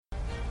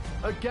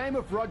A game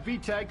of rugby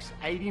takes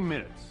 80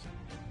 minutes.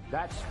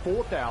 That's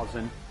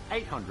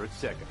 4,800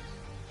 seconds.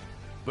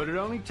 But it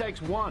only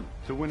takes one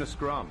to win a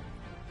scrum,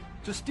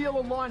 to steal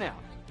a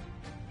line-out,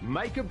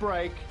 make a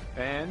break,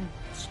 and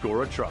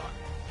score a try.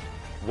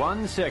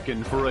 1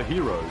 second for a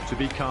hero to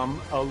become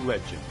a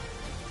legend.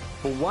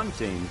 For one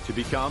team to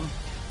become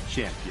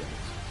champions.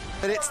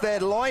 And it's their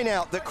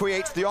line-out that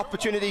creates the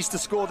opportunities to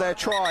score their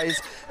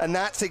tries, and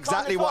that's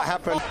exactly what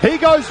happened. He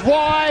goes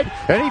wide,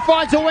 and he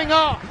finds a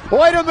winger.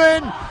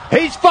 Oiderman,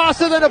 he's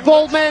faster than a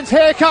bald man's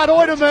haircut,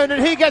 Oiderman,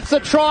 and he gets the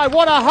try.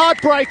 What a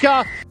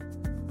heartbreaker.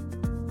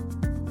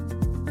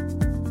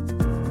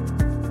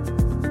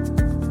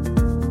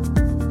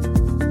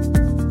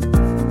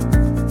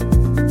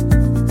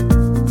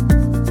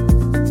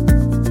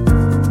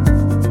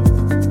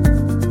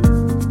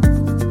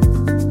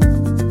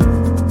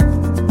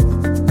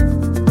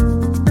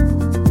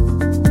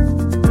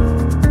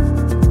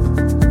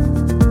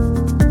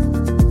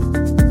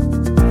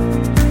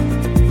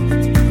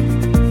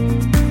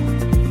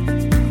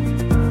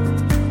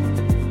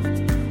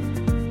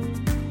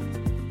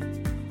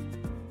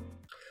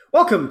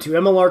 Welcome to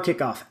MLR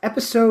Kickoff,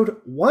 episode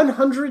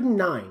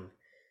 109,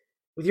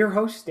 with your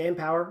hosts Dan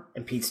Power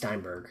and Pete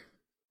Steinberg.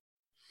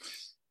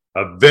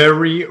 A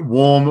very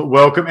warm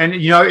welcome. And,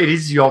 you know, it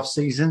is the off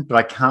season, but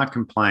I can't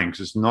complain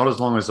because it's not as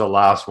long as the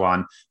last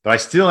one. But I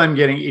still am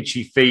getting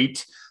itchy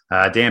feet.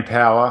 Dan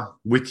Power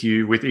with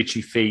you with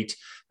itchy feet,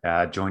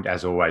 joined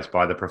as always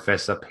by the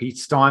Professor Pete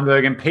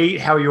Steinberg. And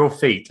Pete, how are your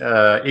feet?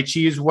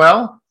 Itchy as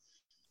well?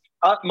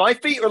 My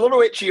feet are a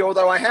little itchy,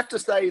 although I have to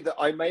say that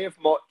I may have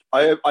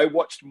I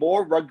watched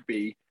more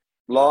rugby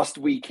last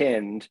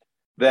weekend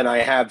than I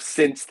have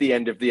since the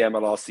end of the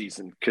MLR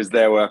season, because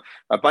there were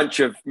a bunch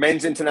of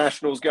men's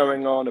internationals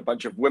going on, a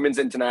bunch of women's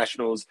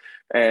internationals,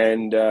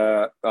 and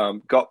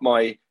got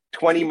my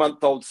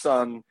 20-month-old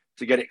son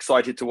to get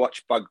excited to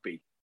watch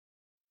Bugby.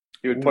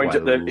 He would point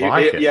at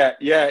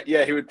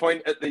he would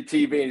point at the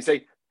TV and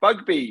say,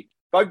 Bugby.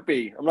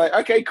 I'm like,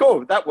 okay,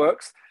 cool, that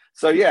works.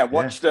 So I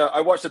watched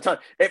a ton.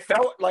 It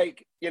felt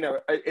like,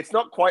 it's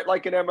not quite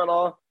like an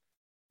MLR,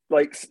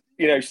 like,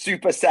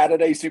 Super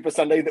Saturday, Super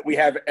Sunday that we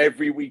have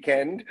every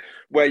weekend,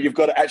 where you've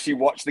got to actually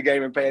watch the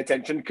game and pay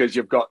attention because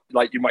you've got,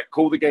 like, you might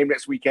call the game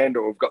next weekend,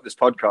 or we've got this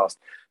podcast.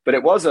 But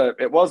it was a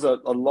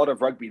lot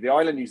of rugby. The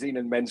Ireland New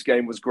Zealand men's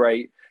game was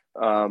great.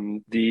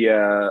 There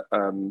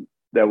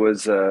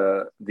was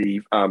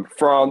the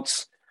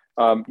France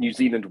New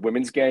Zealand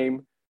women's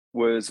game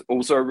was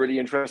also a really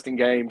interesting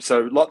game.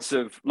 So lots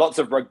of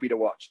rugby to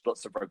watch.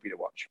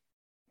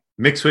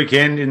 Mixed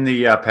weekend in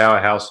the Power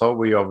household.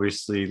 We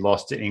obviously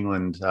lost to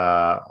England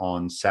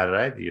on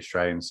Saturday, the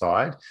Australian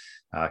side.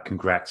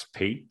 Congrats,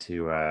 Pete,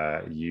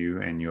 to you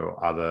and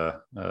your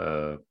other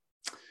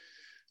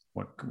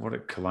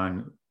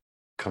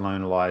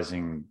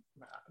colonizing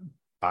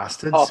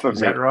bastards. Is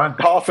that right?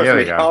 Half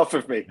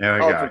of me. There we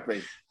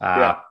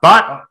go.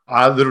 But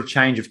a little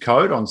change of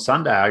code. On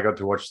Sunday, I got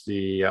to watch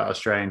the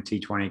Australian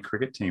T20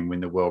 cricket team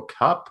win the World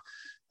Cup.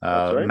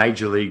 Right.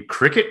 Major League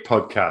Cricket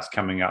podcast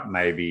coming up,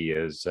 maybe,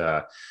 as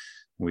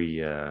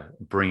we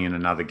bring in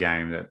another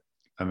game that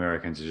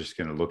Americans are just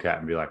going to look at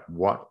and be like,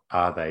 "What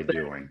are they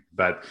doing?"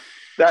 But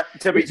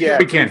to be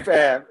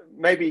fair,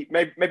 maybe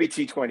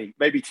T20,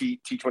 maybe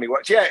T20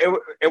 watch. Yeah,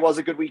 it was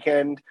a good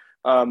weekend.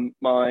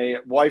 My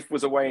wife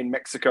was away in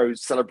Mexico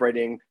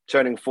celebrating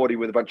turning 40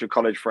 with a bunch of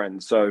college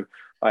friends, so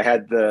I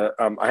had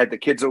the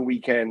kids all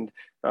weekend.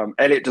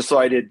 Elliot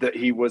decided that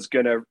he was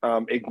going to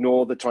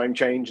ignore the time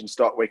change and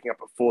start waking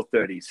up at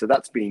 4:30. So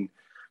that's been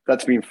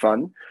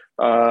fun.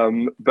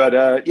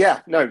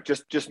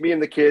 Just me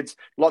and the kids.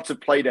 Lots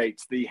of play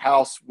dates. The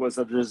house was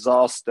a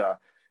disaster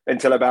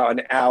until about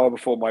an hour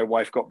before my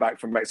wife got back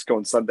from Mexico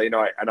on Sunday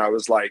night, and I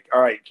was like, "All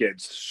right,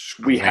 kids,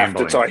 we have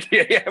to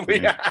tidy."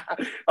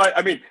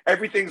 I mean,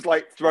 everything's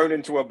like thrown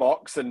into a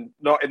box and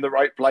not in the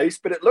right place,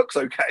 but it looks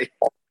okay.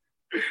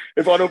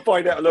 If I don't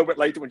find out a little bit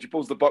later when she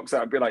pulls the box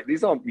out and be like,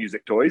 these aren't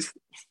music toys.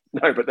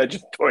 No, but they're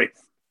just toys.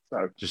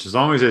 So just as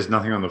long as there's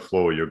nothing on the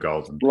floor, you're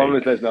golden. As long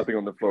as there's nothing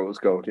on the floor, it's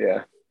gold,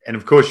 yeah. And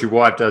of course, your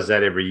wife does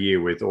that every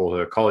year with all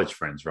her college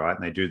friends, right?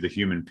 And they do the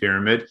human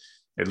pyramid.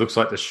 It looks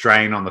like the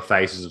strain on the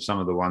faces of some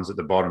of the ones at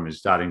the bottom is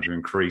starting to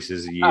increase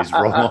as the years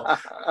roll on.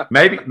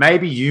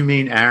 Maybe you,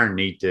 me, and Aaron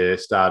need to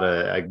start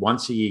a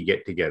once-a-year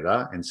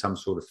get-together and some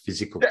sort of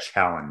physical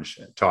challenge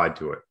tied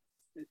to it.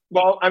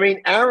 Well, I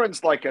mean,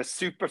 Aaron's like a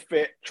super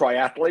fit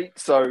triathlete,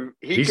 so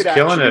he's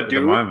killing it at the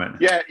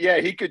moment. Yeah,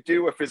 he could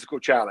do a physical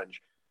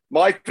challenge.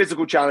 My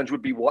physical challenge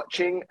would be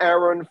watching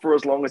Aaron for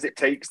as long as it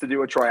takes to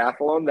do a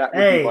triathlon. That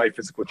would be my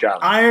physical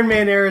challenge.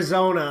 Ironman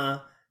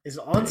Arizona is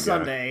on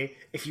Sunday.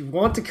 If you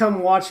want to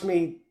come watch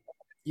me,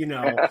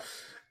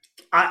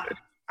 I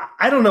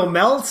don't know,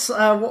 Melts.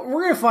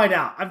 We're gonna find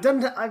out. I've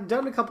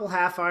done a couple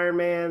half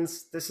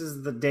Ironmans. This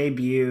is the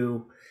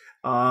debut.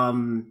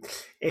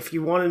 If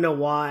you want to know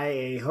why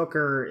a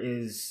hooker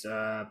is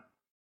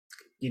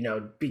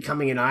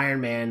becoming an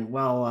Ironman.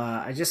 Well,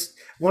 I just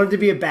wanted to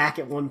be a back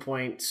at one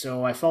point,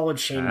 so I followed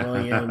Shane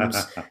Williams.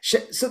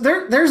 So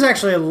there's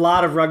actually a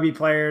lot of rugby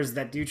players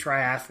that do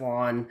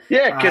triathlon.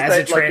 Yeah,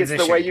 because it's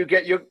the way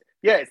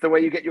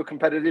you get your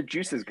competitive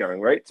juices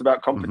going, right? It's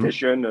about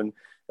competition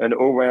and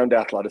all round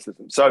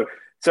athleticism. So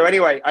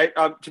anyway,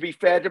 to be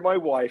fair to my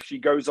wife, she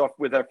goes off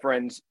with her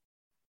friends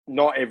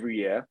not every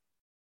year.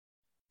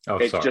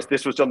 It's just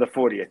this was on the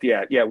 40th.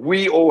 Yeah.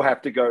 We all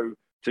have to go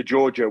to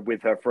Georgia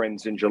with her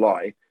friends in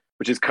July,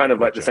 which is kind of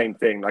like the same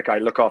thing. Like I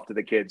look after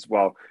the kids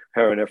while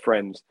her and her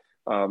friends,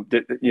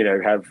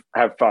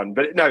 have fun.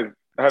 But no,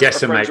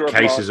 decimate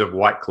cases of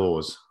White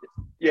Claws.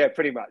 Yeah,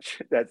 pretty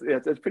much. That's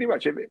pretty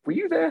much it. Were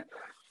you there?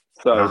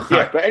 So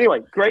but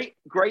anyway, great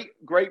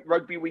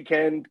rugby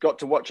weekend. Got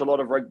to watch a lot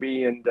of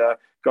rugby and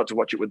got to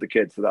watch it with the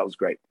kids. So that was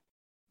great.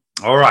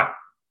 All right.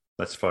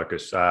 Let's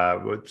focus.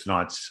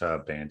 Tonight's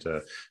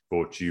banter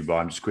brought to you by,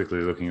 I'm just quickly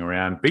looking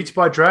around, Beats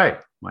by Dre.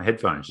 My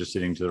headphones just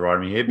sitting to the right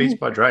of me here. Beats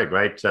by Dre,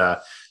 great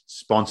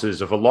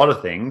sponsors of a lot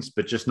of things,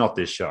 but just not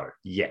this show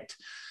yet.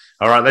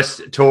 All right, let's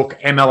talk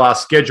MLR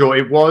schedule.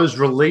 It was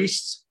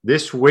released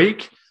this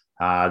week.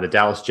 The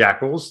Dallas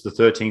Jackals, the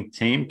 13th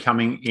team,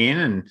 coming in,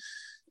 and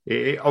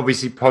it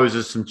obviously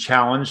poses some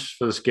challenge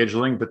for the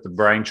scheduling, but the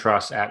brain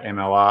trust at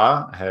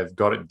MLR have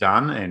got it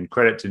done, and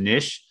credit to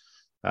Nish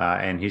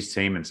and his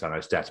team, and so I know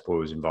Stats Boy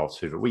was involved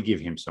too, but we give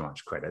him so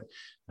much credit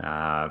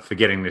for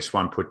getting this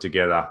one put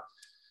together.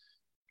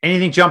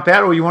 Anything jump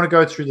out, or you want to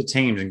go through the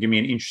teams and give me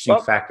an interesting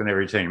fact on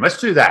every team? Let's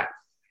do that.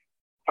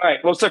 All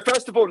right. Well, so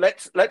first of all,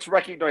 let's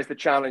recognize the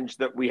challenge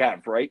that we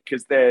have, right?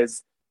 Because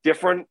there's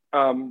different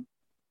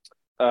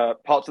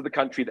parts of the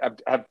country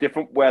that have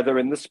different weather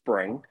in the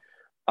spring.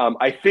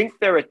 I think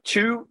there are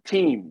 2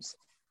 teams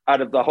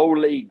out of the whole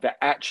league that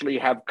actually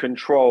have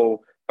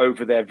control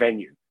over their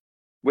venue,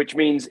 which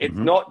means it's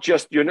not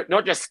just, you're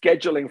not just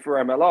scheduling for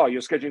MLR,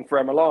 you're scheduling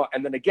for MLR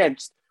and then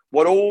against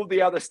what all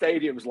the other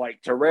stadiums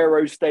like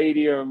Torero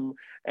Stadium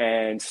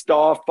and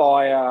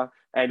Starfire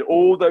and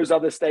all those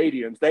other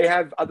stadiums, they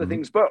have other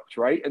things booked,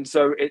 right? And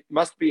so it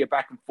must be a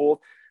back and forth.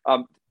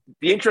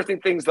 The interesting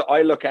things that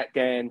I look at,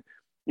 Dan,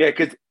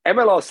 because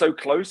MLR is so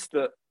close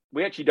that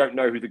we actually don't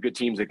know who the good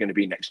teams are going to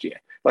be next year.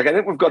 Like, I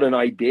think we've got an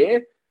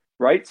idea,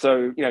 right?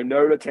 So,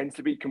 NOLA tends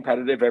to be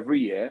competitive every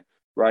year,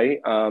 right?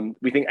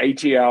 We think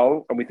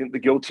ATL and we think the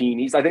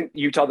Giltinis. I think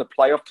Utah, the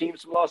playoff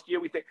teams from last year,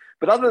 we think.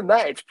 But other than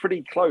that, it's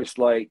pretty close.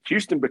 Like,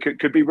 Houston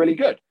could be really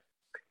good.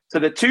 So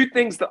the 2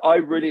 things that I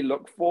really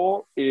look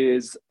for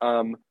is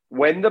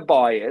when the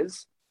bye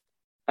is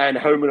and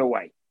home and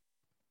away.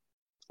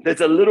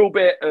 There's a little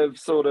bit of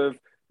sort of,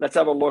 let's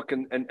have a look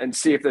and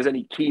see if there's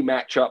any key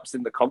matchups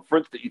in the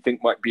conference that you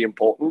think might be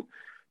important.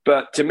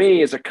 But to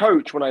me, as a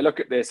coach, when I look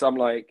at this, I'm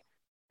like,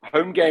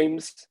 home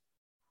games,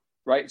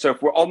 right? So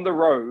if we're on the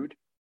road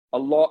a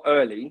lot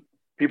early,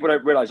 people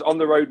don't realize on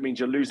the road means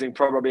you're losing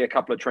probably a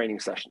couple of training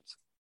sessions,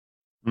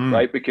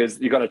 right? Because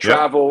you got to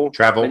travel,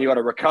 and you got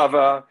to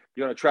recover,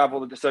 you got to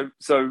travel.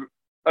 So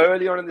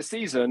early on in the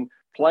season,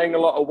 playing a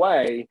lot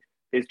away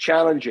is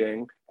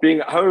challenging.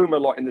 Being at home a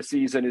lot in the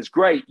season is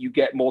great. You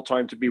get more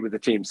time to be with the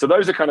team. So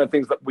those are kind of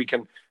things that we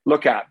can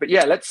look at. But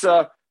yeah, let's.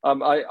 I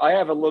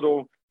have a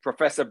little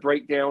professor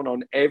breakdown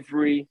on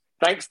every.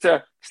 Thanks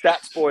to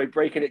Stats Boy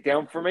breaking it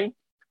down for me.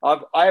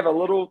 I have a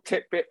little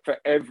tidbit for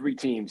every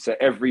team, so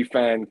every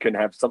fan can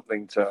have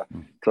something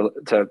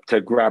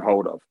to grab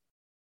hold of.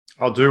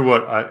 I'll do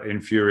what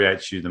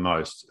infuriates you the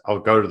most. I'll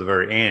go to the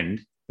very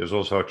end. There's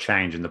also a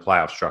change in the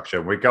playoff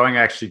structure. We're going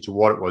actually to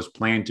what it was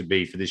planned to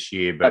be for this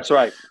year, but that's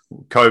right.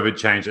 COVID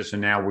changed it, so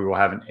now we will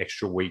have an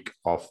extra week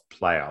off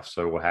playoffs.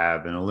 So we'll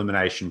have an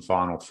elimination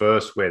final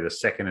first, where the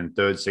 2nd and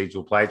 3rd seeds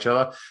will play each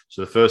other.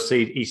 So the first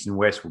seed, East and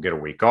West, will get a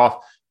week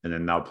off, and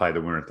then they'll play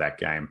the winner of that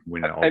game.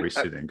 Winner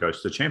obviously then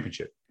goes to the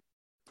championship.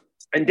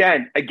 And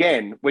Dan,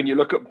 again, when you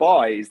look at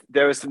buys,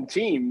 there are some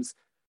teams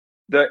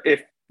that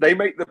if they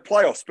make the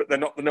playoffs, but they're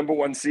not the number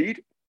 1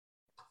 seed,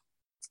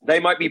 they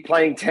might be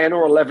playing 10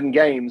 or 11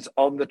 games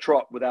on the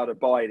trot without a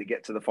bye to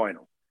get to the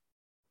final.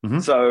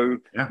 So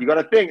you got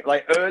to think,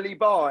 like, early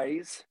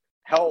buys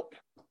help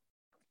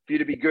for you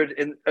to be good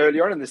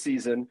early on in the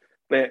season.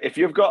 But if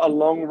you've got a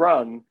long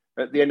run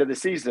at the end of the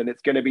season,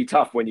 it's going to be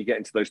tough when you get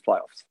into those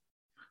playoffs.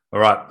 All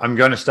right. I'm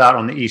going to start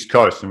on the East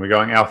Coast, and we're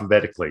going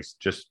alphabetically.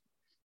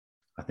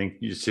 I think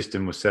your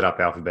system was set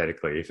up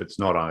alphabetically. If it's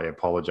not, I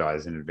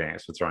apologize in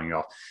advance for throwing you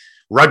off.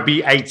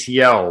 Rugby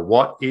ATL.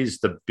 What is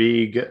the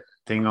big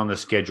thing on the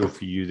schedule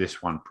for you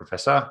this one,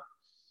 Professor?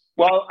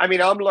 Well, I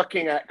mean, I'm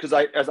looking at, because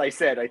as I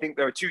said, I think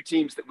there are 2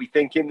 teams that we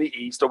think in the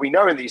East, or we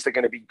know in the East are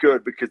going to be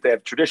good because they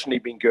have traditionally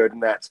been good,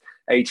 and that's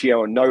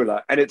ATL and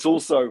NOLA. And it's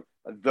also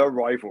the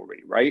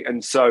rivalry, right?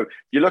 And so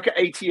you look at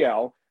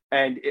ATL,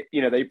 and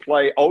they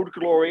play Old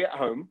Glory at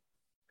home.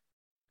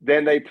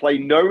 Then they play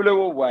NOLA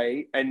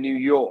away and New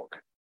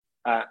York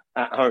at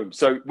home.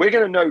 So we're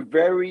going to know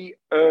very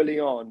early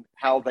on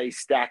how they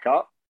stack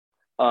up.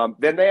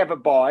 Then they have a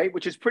bye,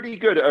 which is pretty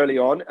good early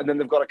on, and then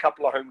they've got a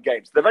couple of home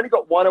games. They've only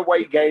got 1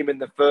 away game in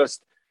the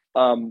first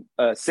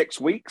 6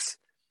 weeks,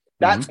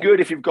 That's good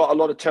if you've got a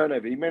lot of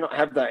turnover. You may not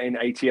have that in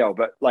ATL,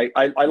 but like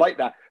I like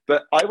that.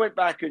 But I went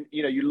back and,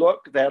 you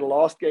look, their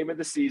last game of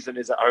the season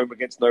is at home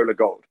against Nola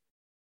Gold.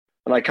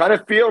 And I kind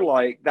of feel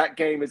like that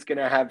game is going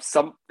to have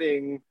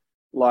something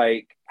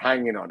like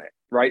hanging on it,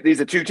 right?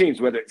 These are two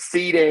teams, whether it's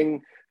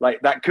seeding,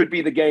 like that could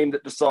be the game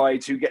that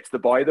decides who gets the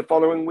bye the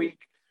following week.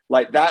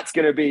 Like that's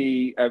going to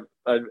be a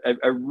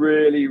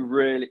really,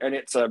 really, and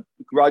it's a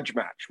grudge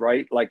match,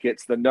 right? Like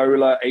it's the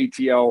NOLA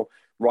ATL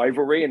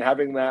rivalry, and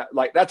having that,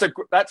 like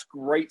that's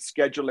great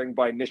scheduling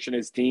by Nish and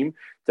his team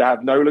to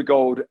have NOLA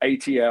Gold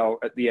ATL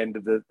at the end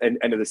of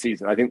the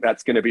season. I think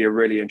that's going to be a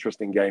really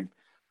interesting game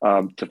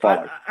to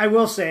follow. I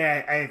will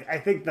say I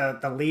think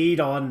the lead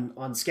on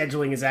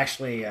scheduling is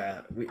actually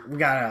we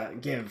gotta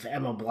give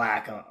Emma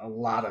Black a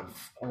lot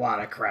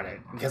of credit,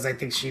 because I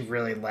think she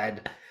really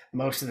led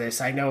most of this.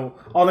 I know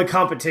on the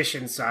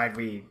competition side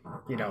we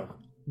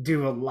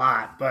do a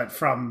lot, but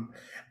from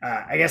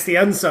I guess the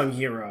unsung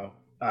hero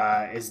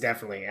is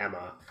definitely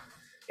Emma.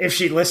 If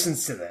she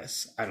listens to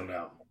this, I don't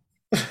know.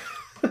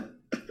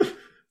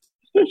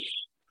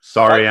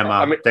 Sorry,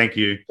 Emma. Thank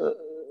you.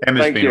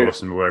 Emma's been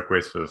awesome to work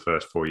with for the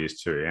first 4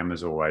 years too.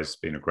 Emma's always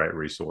been a great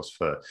resource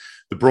for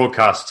the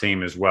broadcast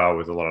team as well,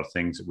 with a lot of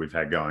things that we've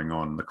had going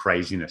on, the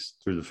craziness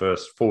through the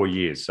first 4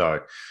 years.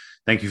 So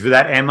thank you for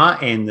that, Emma,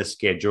 and the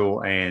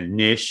schedule. And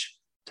Nish,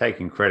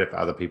 taking credit for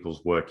other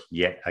people's work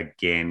yet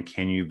again.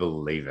 Can you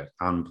believe it?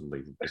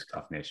 Unbelievable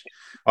stuff, Nish.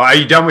 Are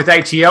you done with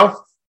ATL?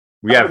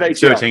 We have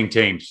 13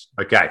 teams.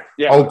 Okay.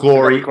 Yeah, Old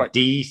Glory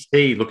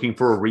DC looking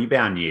for a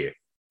rebound year.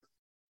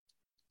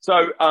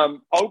 So,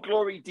 Old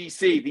Glory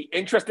DC, the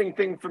interesting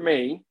thing for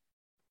me,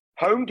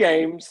 home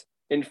games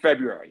in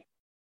February.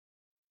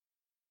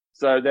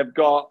 So they've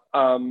got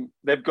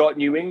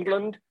New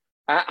England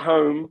at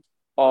home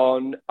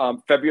on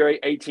February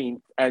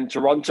 18th and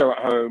Toronto at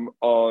home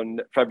on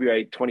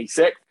February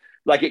 26th.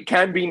 Like, it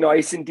can be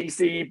nice in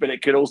DC, but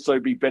it could also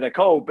be bitter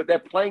cold. But they're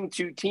playing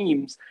two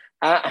teams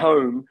at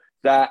home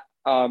that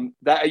are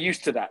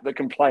used to that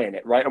can play in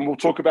it, right? And we'll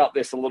talk about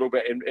this a little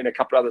bit in a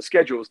couple of other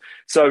schedules.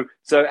 So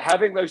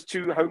having those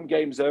two home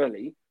games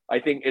early, I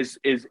think is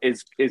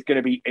going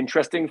to be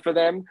interesting for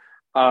them.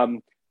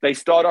 They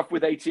start off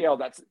with ATL.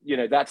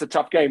 That's a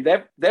tough game.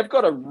 They've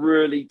got a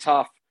really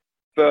tough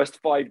first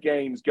 5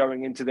 games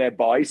going into their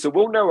bye. So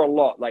we'll know a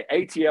lot. Like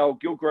ATL,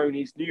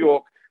 Gilgronis, New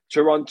York,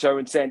 Toronto,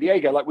 and San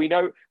Diego. Like we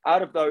know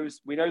out of those,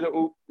 we know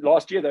that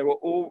last year they were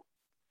all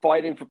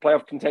fighting for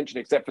playoff contention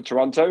except for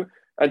Toronto.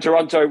 And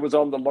Toronto was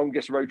on the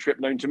longest road trip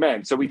known to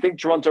man. So we think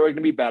Toronto are going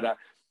to be better.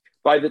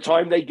 By the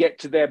time they get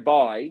to their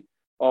bye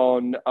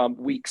on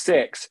week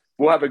 6,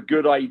 we'll have a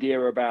good idea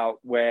about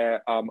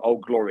where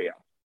Old Glory are.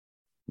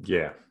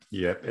 Yeah.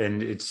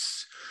 And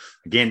it's,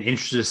 again,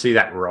 interesting to see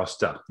that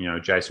roster.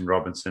 Jason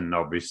Robinson,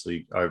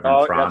 obviously, over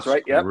in France. That's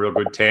right, yeah. A real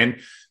good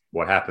 10.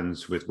 What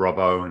happens with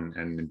Robbo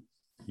and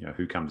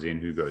who comes in,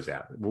 who goes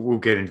out. We'll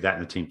get into that in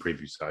the team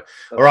preview. So,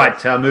 all right,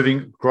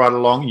 moving right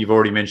along. You've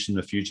already mentioned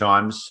a few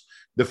times.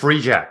 The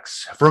Free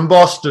Jacks from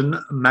Boston,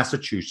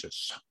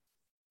 Massachusetts.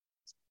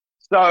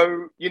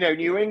 So,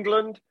 New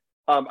England,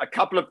 a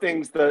couple of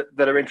things that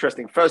are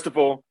interesting. First of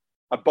all,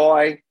 a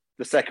bye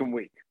the second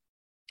week.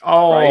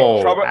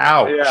 Oh, right?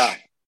 Ouch. Yeah,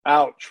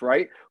 ouch,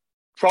 right?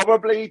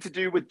 Probably to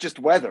do with just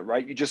weather,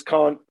 right? You just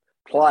can't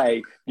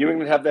play. New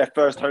England have their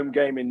first home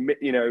game in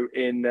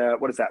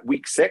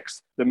week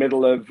 6, the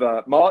middle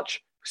of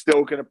March.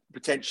 Still going to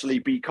potentially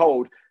be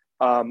cold.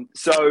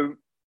 That's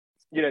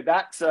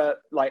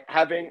like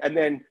having, and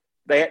then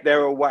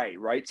they're away,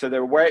 right? So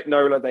they're away at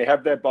NOLA. They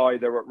have their bye.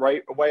 They're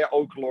away at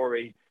Old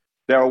Glory.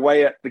 They're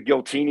away at the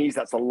Giltinis.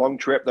 That's a long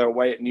trip. They're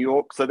away at New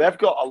York. So they've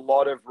got a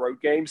lot of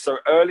road games. So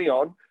early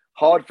on,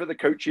 hard for the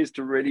coaches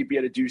to really be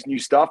able to do new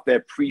stuff.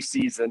 Their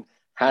preseason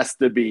has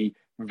to be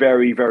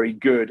very, very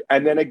good.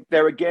 And then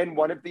they're again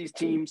one of these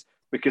teams,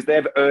 because they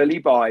have early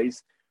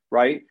buys,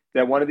 right?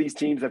 They're one of these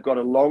teams. They've got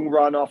a long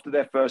run after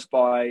their first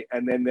bye,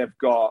 and then they've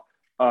got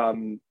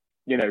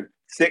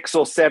 6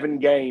 or 7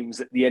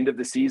 games at the end of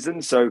the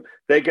season. So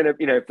they're going to,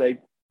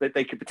 if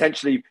they could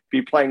potentially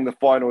be playing the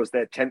final as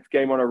their 10th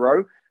game on a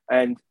row.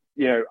 And,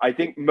 I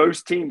think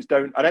most teams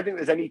I don't think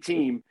there's any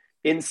team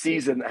in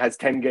season that has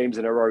 10 games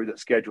in a row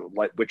that's scheduled.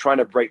 Like, we're trying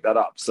to break that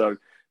up. So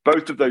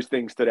both of those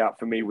things stood out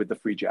for me with the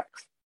Free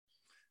Jacks.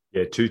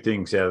 Yeah, 2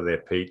 things out of there,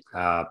 Pete.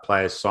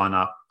 Players sign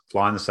up,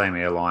 fly on the same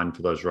airline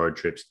for those road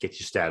trips, get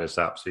your status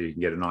up so you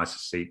can get a nicer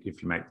seat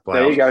if you make the playoffs.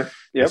 There you go.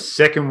 Yep. The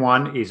second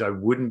one is, I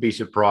wouldn't be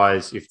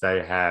surprised if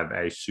they have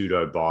a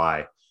pseudo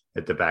bye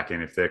at the back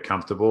end, if they're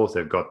comfortable, if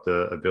they've got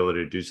the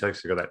ability to do so,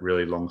 because they've got that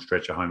really long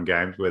stretch of home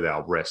games where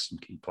they'll rest some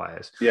key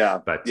players. Yeah.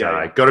 But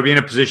got to be in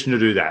a position to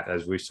do that,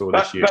 as we saw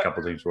this year, a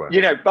couple of teams were.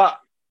 But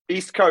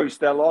East Coast,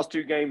 their last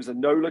 2 games are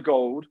NOLA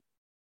Gold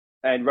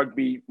and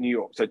Rugby New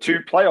York. So 2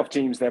 playoff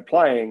teams they're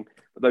playing.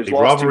 Those big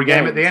rivalry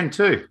game at the end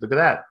too. Look at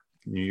that.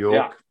 New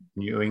York,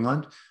 New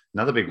England,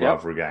 another big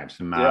rivalry game.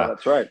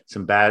 That's right.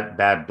 Some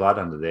bad blood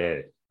under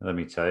there. Let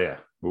me tell you.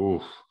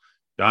 Ooh,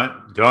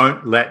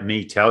 don't let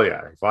me tell you.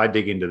 If I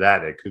dig into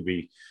that, it could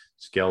be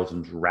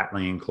skeletons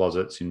rattling in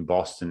closets in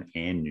Boston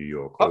and New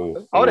York.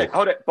 Hold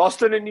it.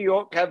 Boston and New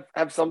York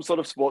have some sort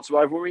of sports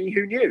rivalry.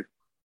 Who knew?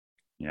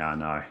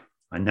 Yeah,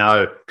 I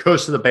know.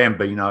 Curse of the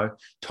Bambino.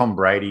 Tom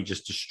Brady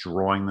just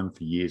destroying them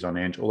for years on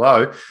end.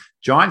 Although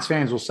Giants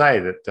fans will say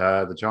that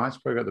the Giants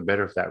probably got the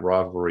better of that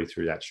rivalry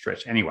through that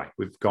stretch. Anyway,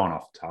 we've gone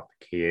off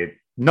topic here.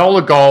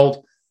 Nola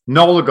Gold.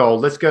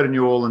 Let's go to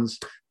New Orleans.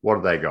 What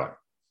do they got?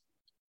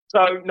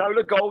 So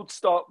Nola Gold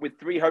start with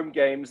 3 home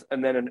games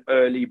and then an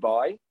early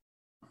bye,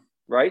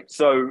 right?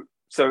 So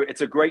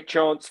it's a great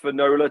chance for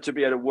Nola to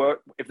be able to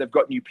work. If they've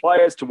got new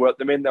players to work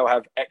them in, they'll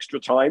have extra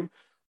time.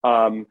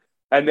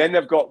 And then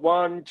they've got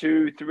 1,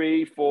 2,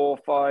 3, 4,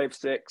 5,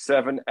 6,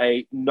 7,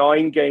 8,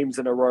 9 games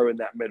in a row in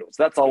that middle.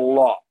 So that's a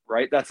lot,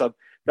 right? That's a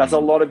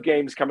lot of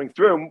games coming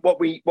through. And what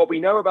we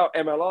know about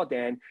MLR,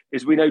 Dan,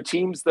 is we know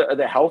teams that are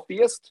the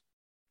healthiest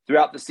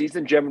throughout the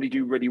season generally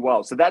do really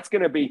well. So that's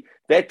going to be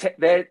their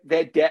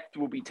depth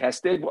will be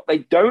tested. What they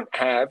don't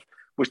have,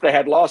 which they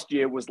had last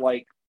year, was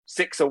like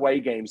 6 away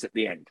games at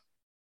the end,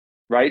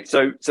 right?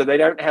 So they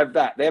don't have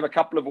that. They have a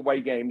couple of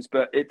away games,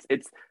 but it's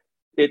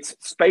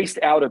spaced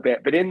out a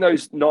bit. But in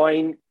those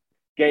 9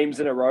 games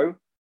in a row,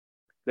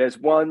 there's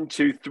 1,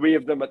 2, 3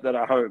 of them that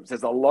are homes.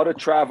 There's a lot of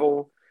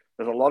travel.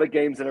 There's a lot of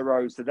games in a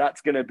row. So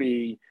that's going to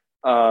be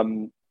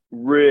that's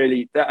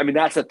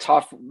a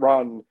tough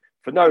run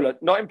for Nola.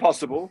 Not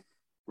impossible,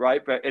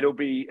 right? But it'll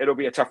be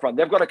a tough run.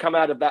 They've got to come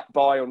out of that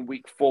bye on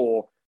week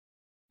 4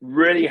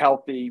 really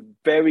healthy,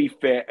 very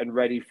fit, and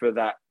ready for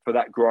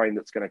that grind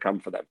that's going to come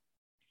for them.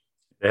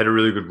 They had a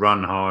really good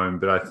run home,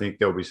 but I think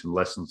there'll be some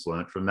lessons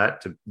learned from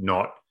that to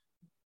not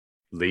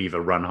leave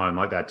a run home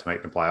like that to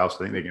make the playoffs. I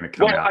think they're going to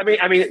come out. I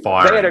mean,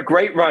 firing. They had a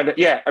great run.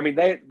 Yeah, I mean,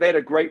 they had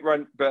a great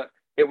run, but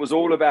it was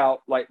all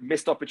about like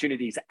missed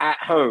opportunities at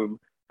home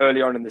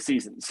early on in the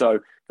season. So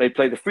they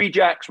play the Free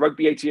Jacks,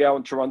 Rugby ATL,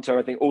 and Toronto.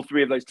 I think all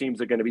 3 of those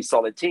teams are going to be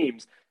solid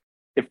teams.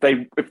 If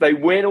they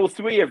win all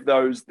 3 of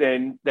those,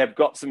 then they've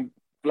got some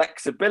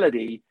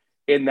flexibility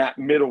in that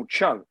middle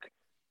chunk.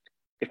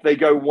 If they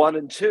go 1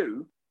 and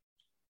 2.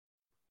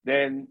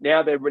 Then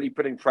now they're really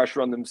putting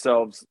pressure on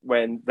themselves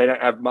when they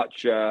don't have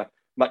much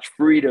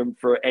freedom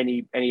for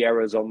any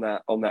errors on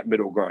that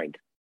middle grind.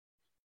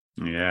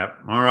 Yeah.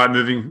 All right.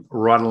 Moving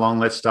right along.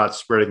 Let's start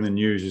spreading the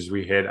news as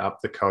we head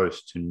up the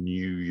coast to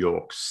New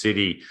York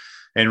City.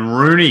 And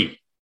Rooney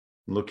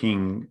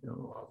looking,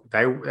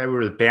 they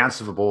were the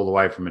bounce of a ball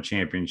away from a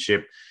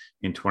championship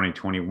in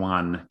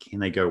 2021.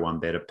 Can they go one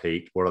better,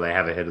 Pete? What do they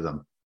have ahead of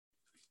them?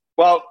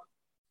 Well,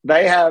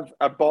 they have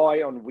a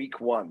bye on week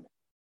 1.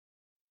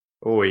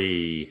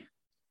 Oi,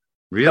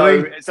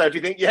 really? So if you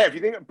think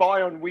a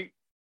bye on week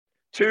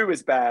 2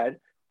 is bad,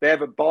 they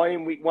have a bye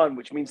in week 1,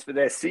 which means for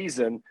their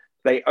season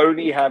they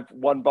only have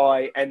 1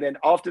 bye, and then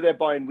after their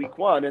bye in week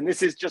 1, and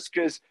this is just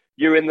because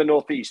you're in the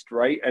Northeast,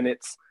 right? And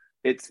it's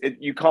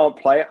you can't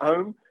play at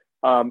home.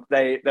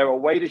 They're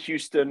away to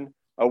Houston,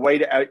 away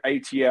to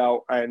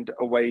ATL, and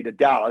away to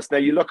Dallas. Now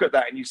you look at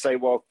that and you say,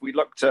 well, if we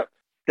looked at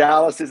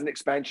Dallas as an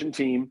expansion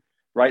team.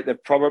 Right, they're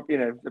probably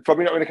not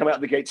going to come out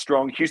of the gate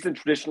strong. Houston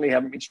traditionally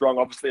haven't been strong.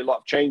 Obviously, a lot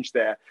of change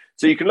there.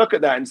 So you can look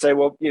at that and say,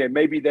 well,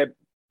 maybe they've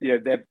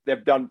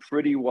done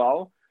pretty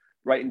well,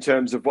 right, in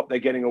terms of what they're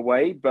getting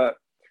away. But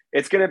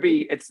it's going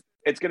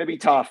to be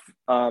tough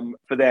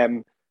for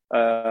them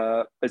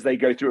as they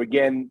go through.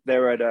 Again,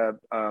 they're at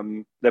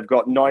they've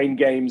got 9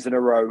 games in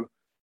a row.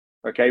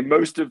 Okay,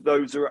 most of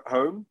those are at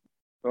home.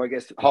 Well, I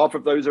guess half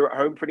of those are at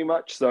home, pretty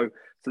much. So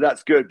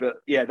that's good. But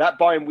yeah, that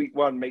bye in week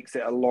 1 makes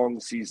it a long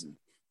season.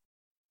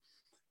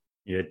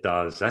 Yeah, it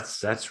does.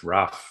 That's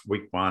rough,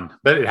 week 1.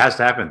 But it has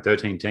to happen.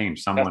 13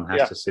 teams. Someone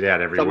has to sit out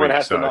every week. Someone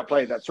has to not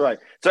play. That's right.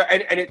 So,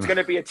 and it's going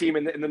to be a team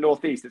in the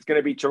Northeast. It's going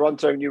to be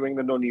Toronto, New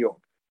England, or New York.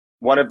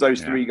 One of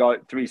those three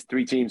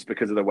teams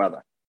because of the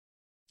weather.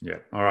 Yeah.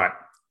 All right.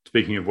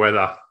 Speaking of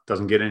weather,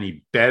 doesn't get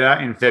any better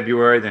in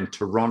February than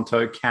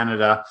Toronto,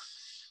 Canada.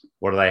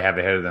 What do they have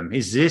ahead of them?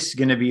 Is this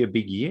going to be a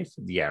big year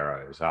for the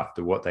Arrows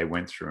after what they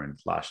went through in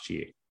last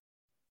year?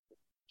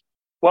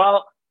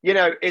 Well,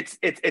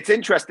 it's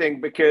interesting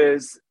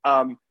because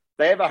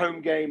they have a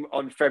home game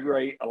on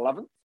February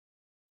 11th.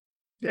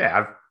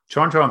 Yeah,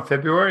 Toronto on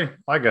February.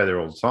 I go there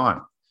all the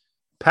time.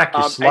 Pack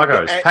your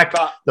sluggos. Pack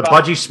the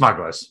budgie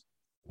smugglers.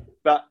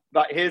 But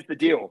here's the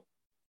deal.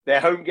 Their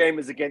home game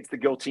is against the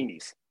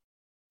Giltinis.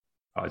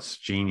 Oh, it's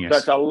genius.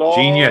 That's a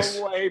long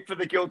way for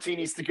the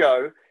Giltinis to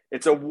go.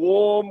 It's a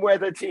warm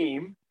weather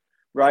team,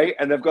 right?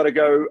 And they've got to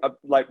go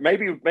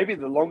maybe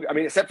the long. I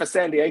mean, except for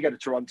San Diego to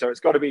Toronto, it's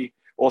got to be,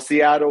 or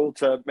Seattle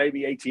to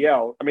maybe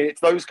ATL. I mean,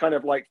 it's those kind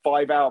of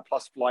 5-hour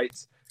plus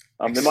flights.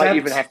 They might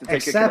even have to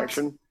take a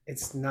connection.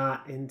 It's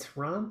not in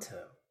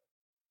Toronto.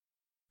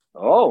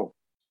 Oh,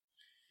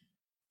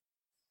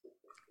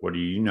 what do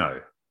you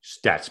know,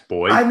 stats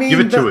boy? I mean, give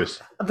it to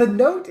us. The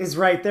note is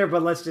right there,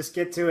 but let's just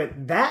get to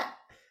it. That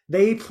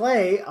they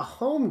play a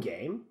home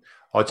game.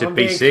 Oh, it's at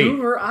BC.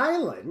 Vancouver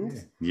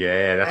Island.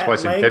 Yeah, that's why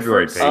it's in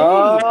February, Pete.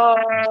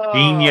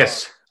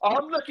 Genius.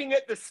 I'm looking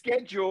at the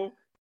schedule,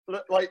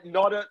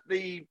 not at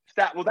the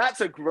stat. Well,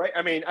 that's a great.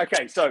 I mean,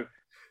 okay, so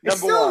It's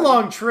still a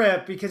long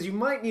trip because you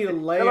might need a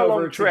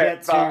layover to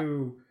get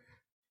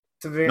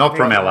to not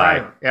from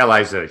LA.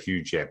 LA's a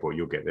huge airport.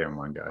 You'll get there in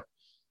one go.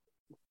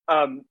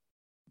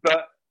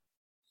 But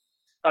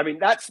I mean,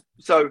 that's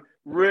so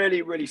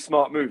really, really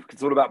smart move because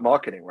it's all about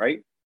marketing,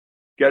 right?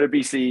 Go to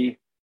BC,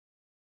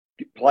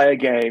 play a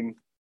game.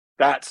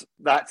 That's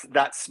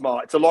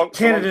smart. It's a long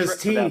Canada's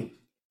team.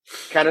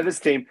 Canada's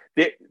team.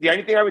 The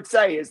only thing I would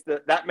say is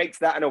that makes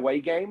that an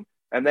away game,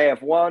 and they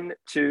have 1,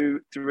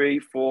 2, 3,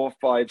 4,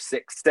 5,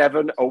 6,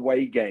 7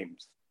 away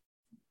games.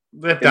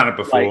 They've done it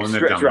before, and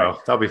they've done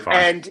well. They'll be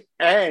fine.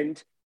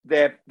 And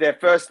their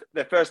first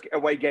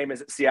away game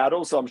is at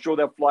Seattle, so I'm sure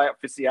they'll fly out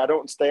for Seattle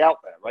and stay out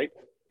there, right?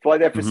 Fly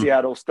there for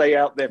Seattle, stay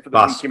out there for the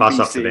week in BC. Bus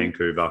up to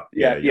Vancouver.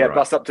 Yeah, right.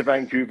 Bus up to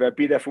Vancouver,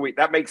 be there for a week.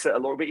 That makes it a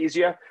little bit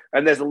easier.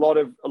 And there's a lot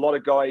of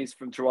guys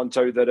from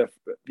Toronto that are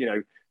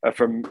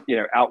from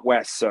out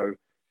west. So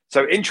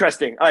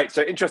interesting. All right,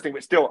 so interesting,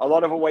 but still a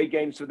lot of away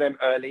games for them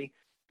early.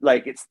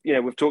 Like it's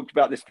we've talked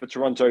about this for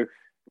Toronto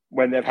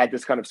when they've had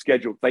this kind of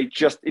schedule. They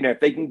just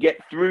if they can get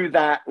through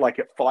that like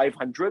at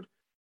 500.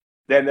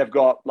 Then they've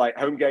got like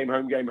home game,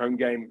 and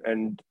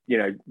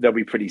they'll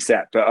be pretty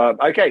set.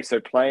 But okay, so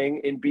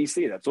playing in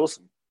BC, that's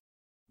awesome.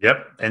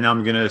 Yep, and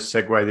I'm going to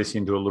segue this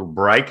into a little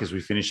break as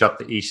we finish up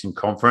the Eastern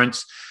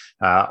Conference.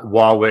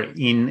 While we're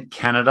in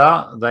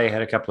Canada, they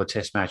had a couple of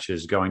test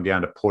matches going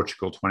down to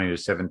Portugal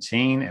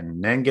 20-17,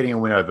 and then getting a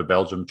win over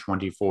Belgium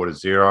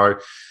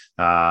 24-0.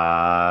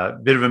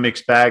 Bit of a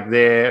mixed bag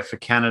there for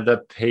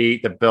Canada,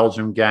 Pete. The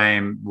Belgium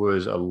game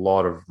was a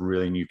lot of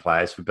really new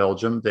players for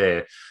Belgium.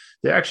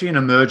 They're actually an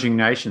emerging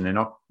nation. They're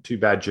not too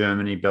bad.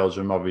 Germany,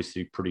 Belgium,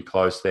 obviously pretty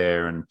close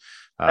there. And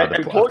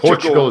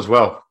Portugal as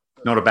well.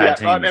 Not a bad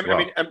team as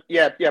well.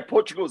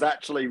 Portugal's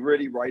actually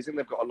really rising.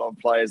 They've got a lot of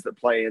players that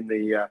play in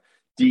the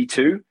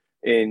D2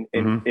 in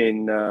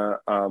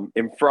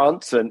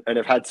France and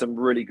have had some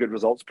really good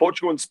results.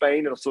 Portugal and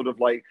Spain are sort of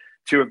like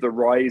two of the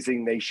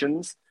rising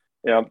nations,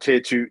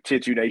 tier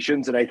two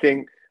nations. And I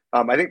think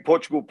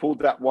Portugal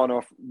pulled that one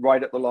off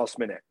right at the last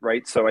minute,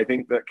 right? So I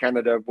think that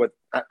Canada would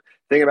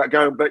thinking about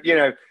going, but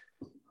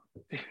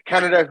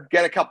Canada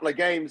get a couple of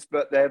games,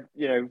 but they've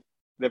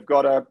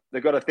got to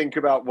think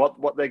about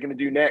what they're going to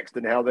do next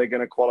and how they're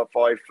going to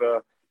qualify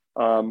for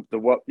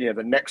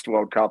the next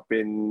World Cup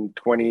in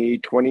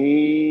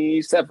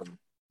 2027,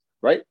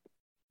 right?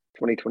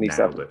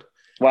 2027.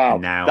 Wow,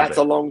 that's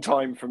a long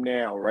time from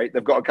now, right?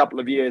 They've got a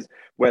couple of years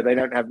where they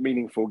don't have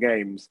meaningful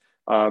games.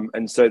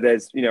 And so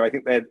there's, I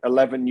think there's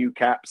 11 new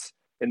caps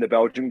in the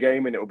Belgium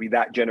game, and it will be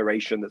that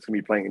generation that's going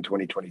to be playing in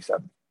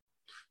 2027.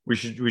 We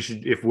should,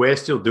 if we're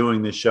still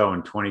doing this show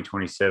in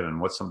 2027,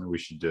 what's something we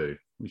should do?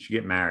 We should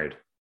get married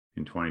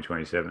in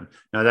 2027.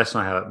 No, that's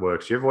not how it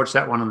works. You ever watch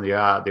that one on The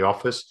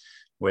Office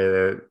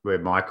where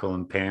Michael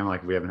and Pam,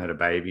 like, we haven't had a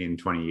baby in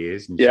 20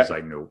 years? And she's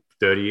like, no,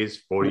 30 years,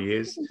 40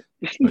 years.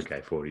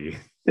 Okay, 40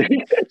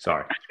 years.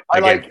 Sorry. I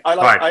like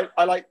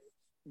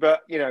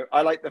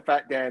the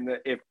fact, Dan,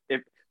 that if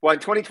in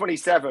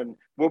 2027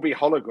 we'll be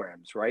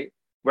holograms, right?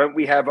 Won't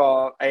we have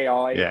our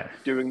AI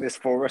doing this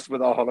for us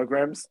with our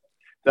holograms?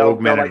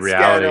 Augmented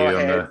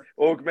reality.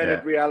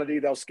 Augmented reality.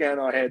 They'll scan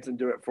our heads and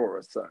do it for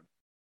us. So.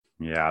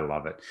 Yeah, I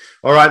love it.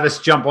 All right, let's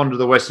jump onto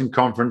the Western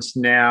Conference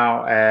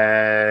now,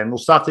 and we'll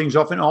start things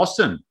off in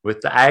Austin with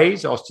the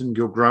A's, Austin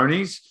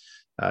Gilgronis,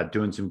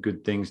 doing some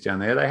good things down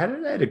there. They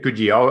had a good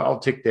year. I'll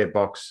tick their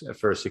box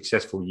for a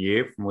successful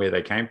year from where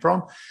they came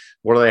from.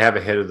 What do they have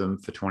ahead of them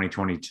for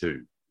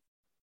 2022?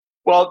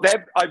 Well,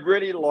 I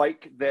really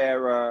like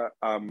their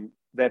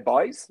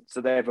buys.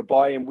 So they have a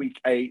buy in week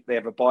 8. They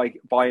have a buy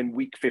in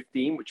week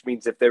 15, which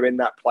means if they're in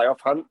that playoff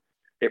hunt,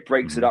 it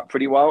breaks it up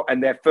pretty well.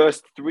 And their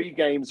first 3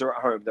 games are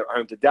at home. They're at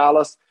home to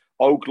Dallas,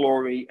 Old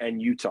Glory,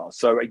 and Utah.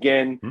 So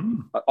again,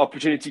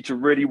 opportunity to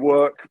really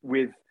work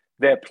with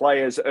their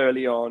players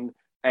early on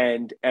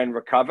and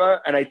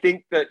recover. And I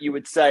think that you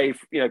would say,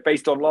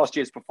 based on last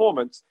year's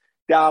performance,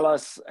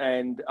 Dallas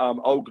and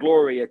Old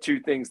Glory are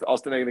 2 things that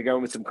Austin are going to go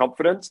in with some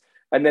confidence.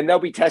 And then they'll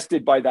be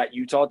tested by that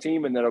Utah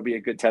team, and that'll be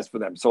a good test for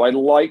them. So I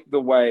like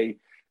the way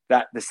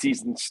that the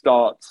season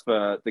starts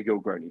for the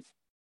Gilgronis.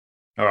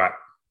 All right.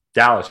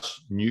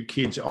 Dallas, new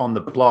kids on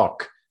the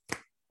block.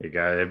 There you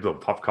go. They've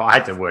got pop culture. I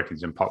had to work in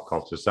some pop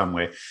culture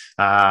somewhere.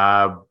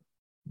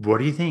 What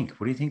do you think?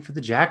 What do you think for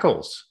the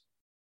Jackals?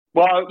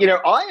 Well,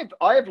 I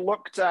have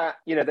looked at,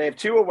 they have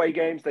 2 away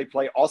games. They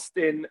play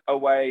Austin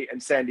away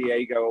and San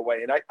Diego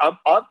away. And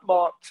I've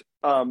marked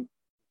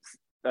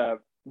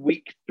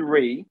week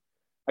 3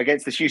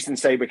 against the Houston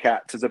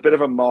SaberCats as a bit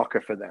of a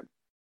marker for them,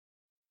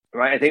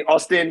 right? I think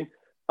Austin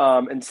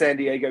and San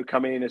Diego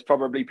come in as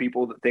probably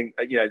people that think,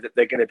 that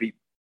they're going to be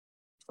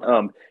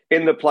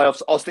in the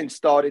playoffs. Austin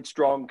started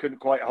strong, couldn't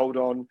quite hold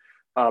on.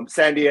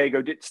 San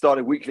Diego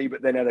started weakly,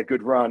 but then had a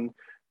good run.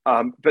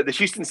 But the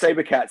Houston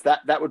SaberCats,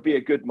 that would be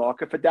a good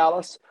marker for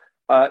Dallas.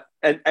 And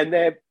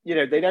they're,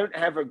 they don't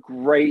have a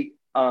great,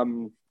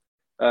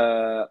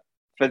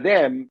 for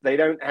them, they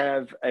don't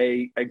have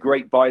a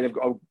great buy. They've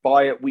got a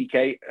buy at week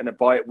 8 and a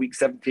buy at week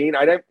 17.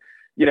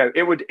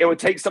 It would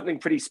take something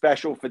pretty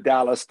special for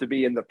Dallas to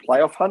be in the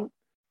playoff hunt.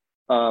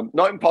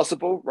 Not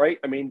impossible, right?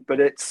 I mean, but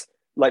it's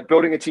like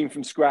building a team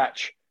from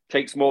scratch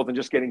takes more than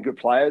just getting good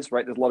players,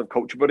 right? There's a lot of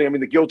culture building. I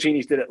mean, the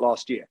Giltinis did it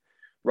last year,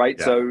 right?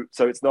 Yeah.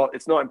 So it's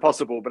not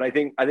impossible, but I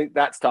think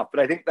that's tough.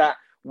 But I think that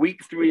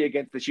week 3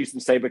 against the Houston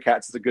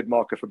SaberCats is a good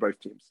marker for both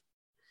teams.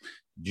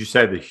 Did you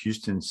say the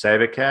Houston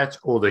SaberCats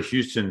or the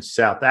Houston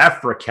South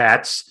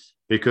Africats?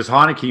 Because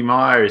Heineke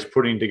Meyer is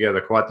putting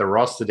together quite the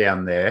roster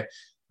down there.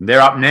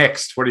 They're up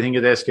next. What do you think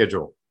of their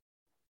schedule?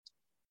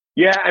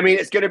 Yeah, I mean,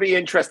 it's going to be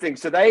interesting.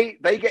 So they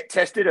get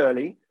tested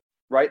early,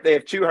 right? They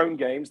have 2 home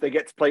games. They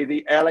get to play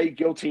the LA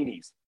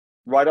Giltinis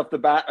right off the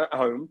bat at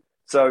home.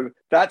 So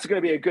that's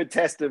going to be a good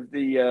test of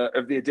the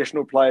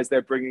additional players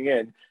they're bringing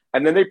in.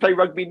 And then they play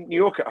Rugby New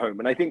York at home.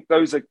 And I think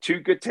those are 2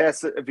 good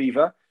tests at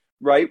Aviva,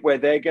 right? Where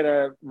we're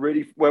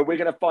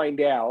going to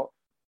find out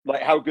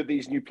like how good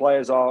these new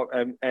players are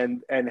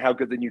and how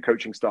good the new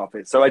coaching staff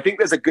is. So I think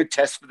there's a good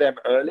test for them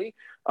early.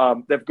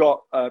 They've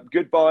got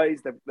good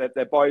buys.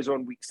 Their buys are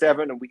on week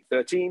 7 and week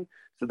 13.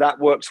 So that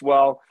works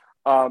well.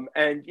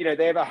 And, you know,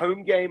 they have a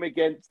home game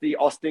against the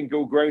Austin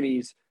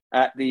Gilgronis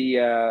at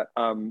the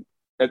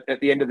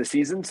end of the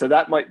season. So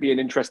that might be an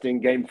interesting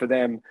game for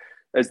them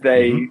as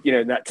they, you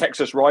know, that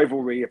Texas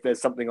rivalry, if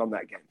there's something on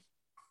that game.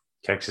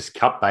 Texas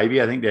Cup,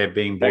 baby. I think they're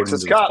being brought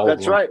Texas into Cup, the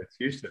that's right.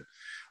 Houston.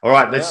 All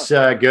right, let's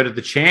go to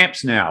the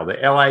champs now, the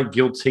LA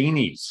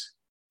Giltinis.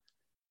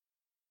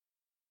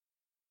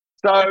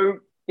 So,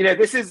 you know,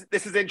 this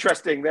is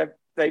interesting.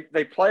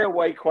 They play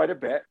away quite a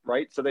bit,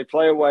 right? So they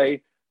play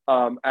away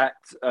at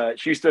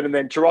Houston and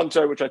then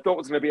Toronto, which I thought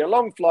was going to be a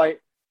long flight.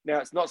 Now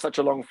it's not such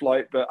a long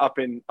flight, but up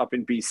in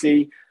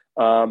BC.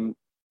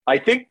 I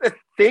think the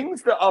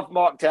things that I've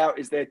marked out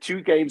is their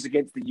 2 games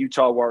against the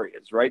Utah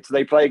Warriors, right? So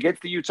they play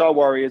against the Utah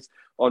Warriors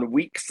on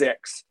week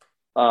 6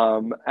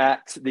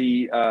 at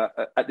the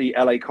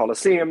LA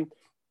Coliseum,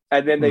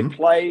 and then they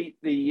play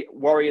the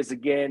Warriors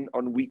again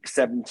on week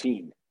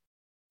 17.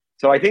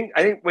 So I think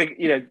we,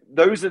 you know,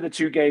 those are the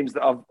 2 games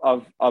that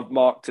I've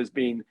marked as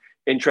being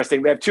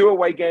interesting. They have 2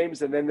 away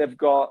games, and then they've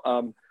got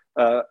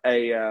a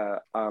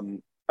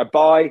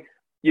bye.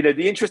 You know,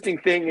 the interesting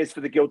thing is for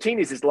the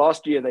Giltinis is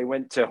last year they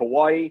went to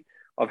Hawaii.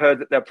 I've heard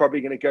that they're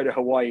probably going to go to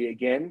Hawaii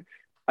again.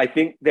 I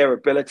think their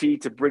ability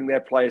to bring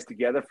their players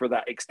together for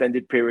that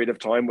extended period of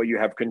time where you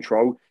have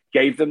control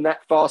gave them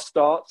that fast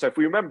start. So if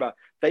we remember,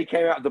 they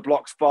came out of the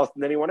blocks faster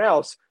than anyone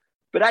else.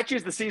 But actually,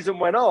 as the season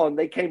went on,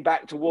 they came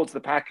back towards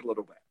the pack a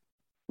little bit,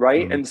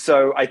 right? And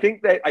so I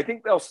think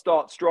they'll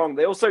start strong.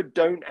 They also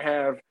don't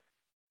have,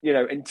 you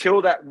know,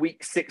 until that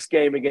week 6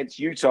 game against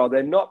Utah,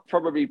 they're not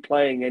probably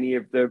playing any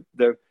of the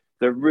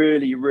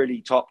really,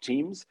 really top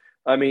teams.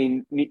 I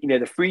mean, you know,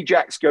 the Free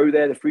Jacks go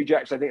there. The Free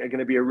Jacks, I think, are going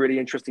to be a really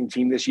interesting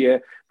team this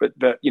year. But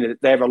you know,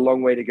 they have a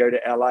long way to go to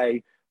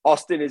LA.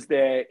 Austin is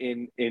there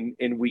in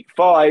week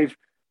 5.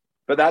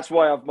 But that's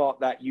why I've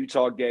marked that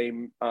Utah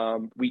game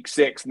week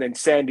 6 and then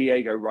San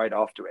Diego right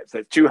after it. So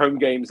it's 2 home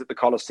games at the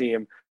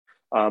Coliseum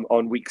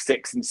on week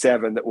 6 and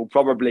 7 that will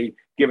probably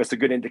give us a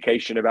good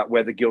indication about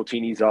where the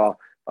Giltinis are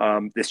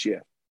this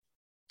year.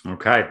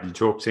 Okay, you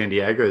talk San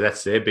Diego.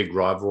 That's their big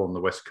rival on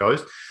the West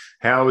Coast.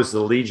 How is the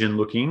Legion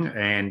looking?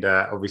 And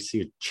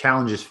obviously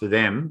challenges for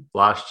them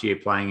last year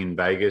playing in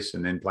Vegas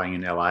and then playing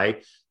in LA,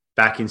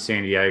 back in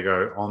San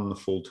Diego on the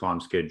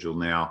full-time schedule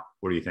now.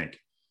 What do you think?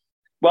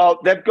 Well,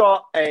 they've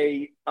got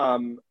a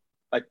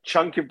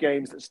chunk of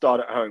games that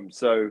start at home.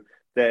 So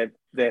they're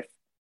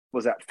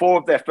 4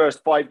 of their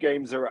first 5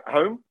 games are at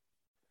home.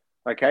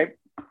 Okay.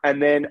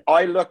 And then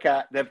I look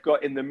at, they've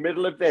got in the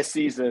middle of their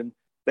season,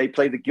 they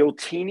play the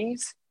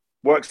Giltinis.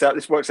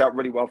 This works out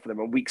really well for them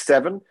on week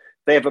 7.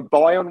 They have a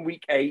bye on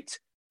week 8,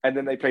 and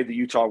then they play the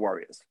Utah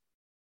Warriors.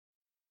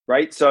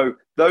 Right? So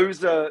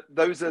those are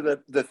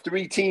the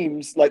 3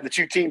 teams, like the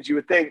 2 teams you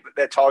would think that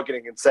they're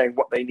targeting and saying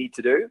what they need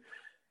to do.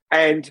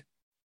 And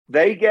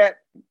they get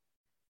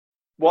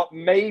what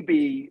may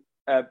be,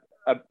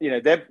 you know,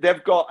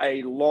 they've got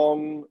a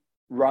long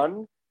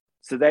run.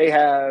 So they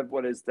have,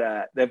 what is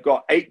that? They've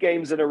got 8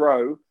 games in a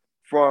row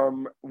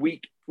from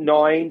week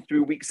 9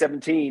 through week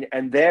 17,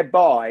 and their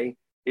bye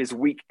is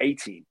week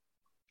 18.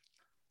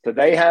 So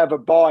they have a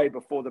bye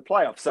before the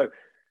playoffs. So,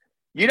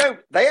 you know,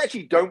 they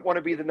actually don't want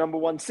to be the number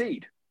 1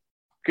 seed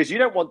because you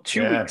don't want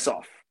 2 weeks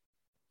off,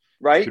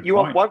 right? Good you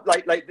point. Want one,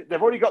 like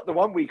they've already got the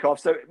 1 week off.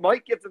 So it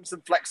might give them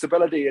some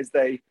flexibility as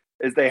they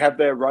have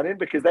their run in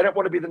because they don't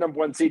want to be the number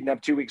 1 seed and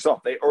have 2 weeks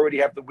off. They already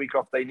have the week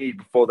off they need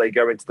before they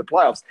go into the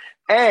playoffs.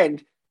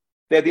 And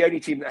they're the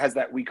only team that has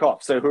that week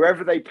off. So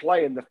whoever they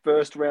play in the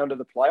first round of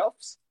the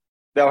playoffs,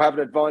 they'll have an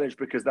advantage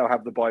because they'll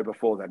have the bye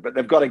before then. But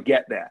they've got to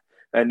get there.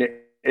 And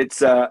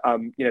it's you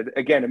know,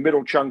 again, a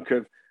middle chunk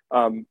of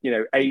you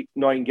know,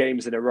 8-9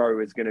 games in a row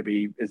is going to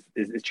be is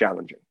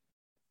challenging.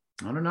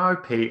 I don't know,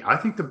 Pete. I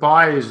think the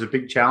bye is a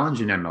big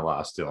challenge in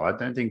MLR still. I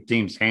don't think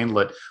teams handle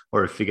it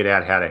or have figured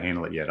out how to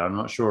handle it yet. I'm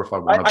not sure if I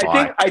want to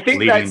buy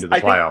leading into the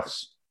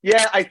playoffs.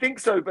 Yeah, I think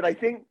so. But I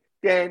think,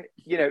 Dan,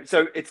 you know,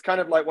 so it's kind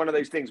of like one of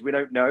those things we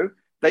don't know.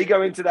 They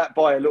go into that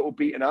bye a little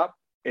beaten up.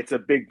 It's a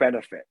big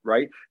benefit,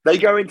 right? They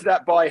go into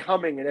that bye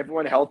humming and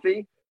everyone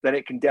healthy, then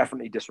it can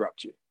definitely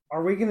disrupt you.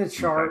 Are we going to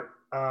chart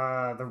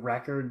the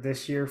record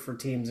this year for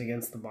teams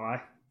against the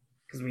bye?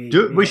 Because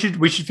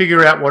we should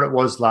figure out what it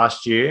was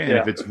last year, and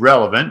if it's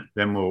relevant,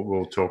 then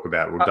we'll talk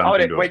about it. We'll dump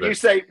into when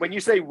it. When you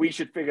say we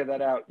should figure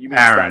that out, you mean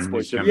Aaron?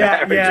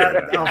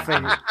 I'll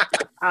figure.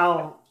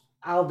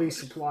 I'll be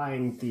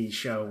supplying the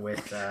show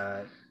with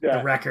the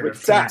record of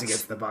stats. teams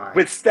against the bye.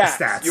 With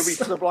stats. You'll be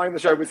supplying the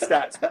show with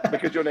stats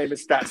because your name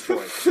is Stats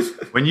Boy.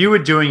 When you were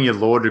doing your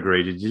law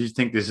degree, did you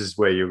think this is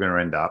where you're going to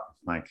end up?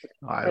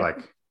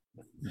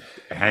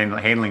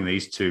 Handling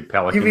these two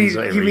pelicans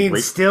you mean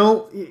week?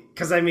 Still?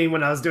 Because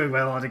when I was doing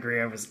my law degree,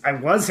 I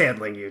was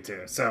handling you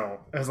two. So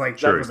I was like,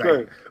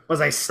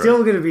 was I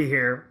still going to be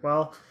here?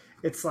 Well,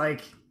 it's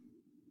like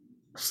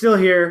still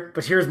here,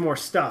 but here's more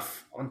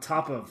stuff on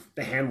top of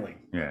the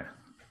handling. Yeah.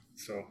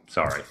 So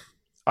sorry,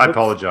 I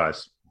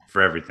apologize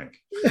for everything.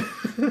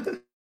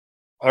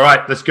 All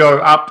right, let's go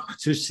up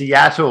to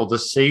Seattle. The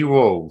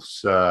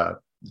Seawolves,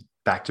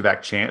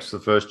 back-to-back champs for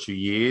the first 2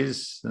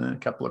 years, a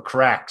couple of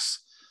cracks.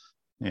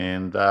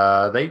 And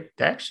they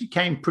actually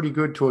came pretty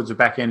good towards the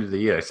back end of the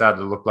year. They started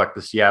to look like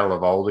the Seattle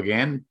of old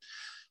again.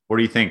 What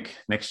do you think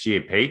next year,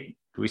 Pete?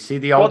 Do we see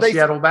the old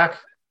Seattle back?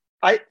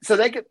 So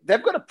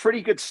they've got a pretty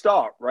good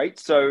start, right?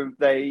 So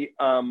they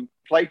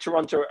play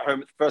Toronto at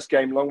home at the first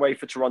game. Long way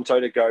for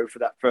Toronto to go for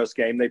that first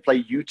game. They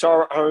play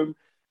Utah at home.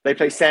 They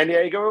play San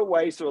Diego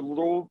away, so a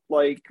little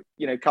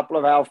couple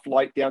of hour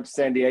flight down to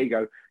San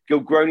Diego.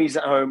 Gilgronis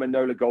at home and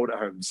Nola Gold at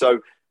home. So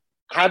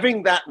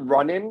having that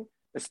run-in,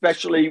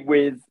 especially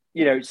with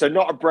so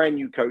not a brand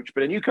new coach,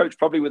 but a new coach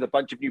probably with a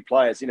bunch of new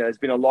players. There's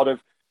been a lot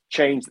of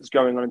change that's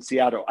going on in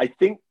Seattle. I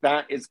think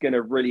that is going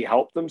to really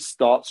help them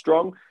start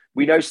strong.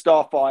 We know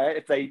Starfire,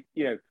 if they,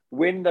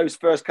 win those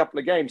first couple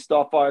of games,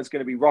 Starfire is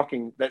going to be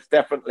rocking. That's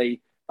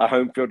definitely a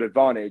home field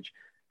advantage.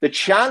 The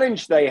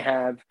challenge they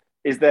have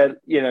is their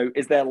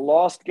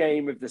last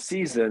game of the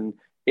season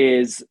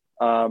is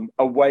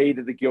away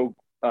to the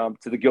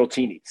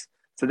Giltinis.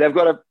 So they've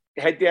got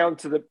to head down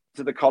to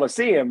the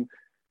Coliseum.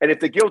 And if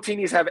the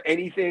Giltinis have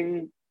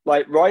anything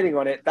like riding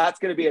on it, that's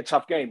going to be a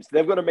tough game. So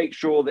they've got to make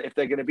sure that if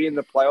they're going to be in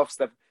the playoffs,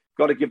 they've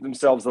got to give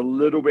themselves a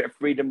little bit of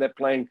freedom. They're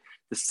playing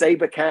the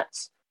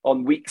SaberCats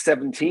on week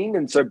 17.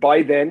 And so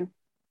by then,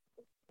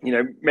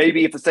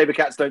 maybe if the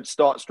SaberCats don't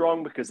start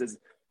strong because there's,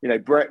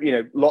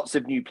 lots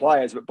of new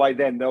players, but by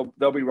then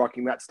they'll be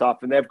rocking that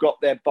stuff. And they've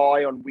got their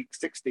bye on week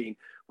 16,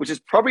 which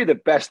is probably the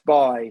best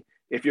bye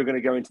if you're going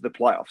to go into the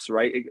playoffs,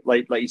 right?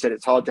 Like you said,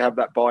 it's hard to have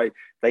that bye.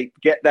 They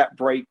get that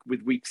break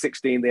with week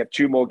 16. They have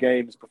 2 more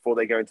games before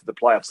they go into the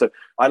playoffs. So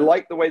I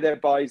like the way their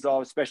byes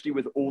are, especially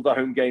with all the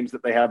home games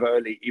that they have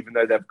early, even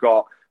though they've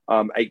got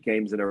 8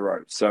 games in a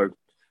row. So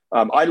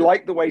I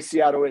like the way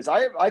Seattle is.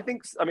 I don't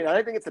think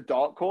it's a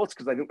dark horse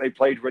because I think they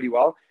played really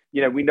well.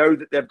 We know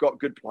that they've got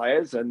good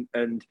players and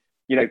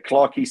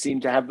Clarkey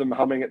seemed to have them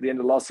humming at the end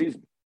of last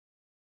season.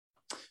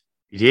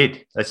 He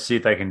did. Let's see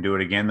if they can do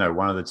it again, though.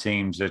 One of the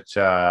teams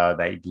that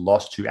they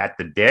lost to at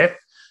the death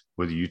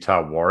were the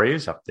Utah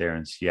Warriors up there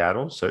in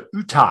Seattle. So,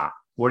 Utah,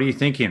 what are you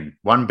thinking?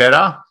 One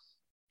better?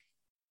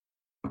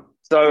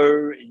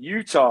 So,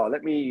 Utah,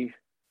 let me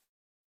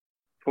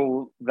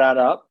pull that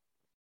up.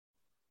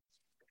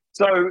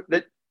 So,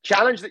 the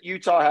challenge that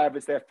Utah have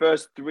is their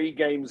first 3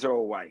 games are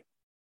away.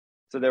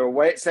 So, they're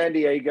away at San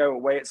Diego,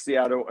 away at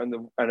Seattle,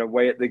 and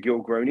away at the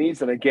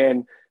Gilgronis. And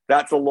again,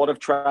 that's a lot of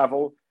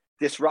travel.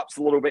 Disrupts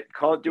a little bit,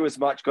 can't do as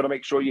much, got to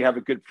make sure you have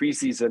a good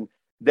preseason.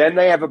 Then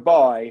they have a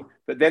bye,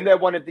 but then they're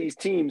one of these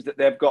teams that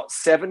they've got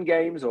 7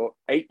 games or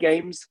 8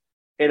 games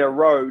in a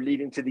row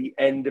leading to the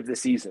end of the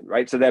season,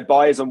 right? So their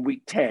bye is on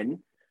week 10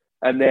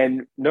 and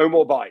then no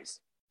more byes,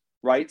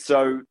 right?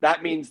 So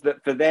that means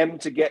that for them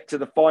to get to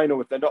the final,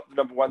 if they're not the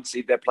number 1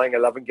 seed, they're playing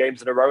 11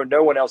 games in a row and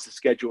no one else is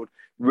scheduled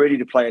really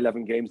to play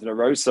 11 games in a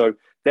row. So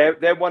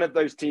they're one of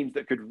those teams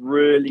that could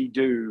really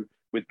do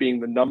with being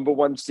the number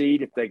 1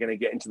 seed if they're going to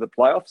get into the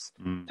playoffs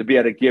to be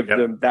able to give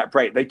them that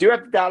break. They do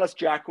have the Dallas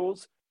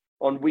Jackals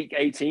on week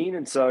 18.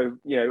 And so,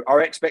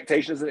 our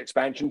expectation as an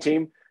expansion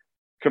team,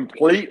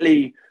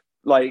 completely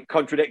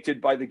contradicted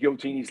by the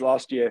Giltinis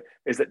last year,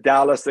 is that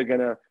Dallas are going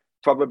to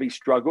probably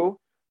struggle.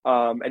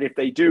 And if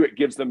they do, it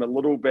gives them a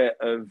little bit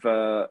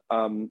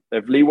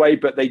of leeway,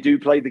 but they do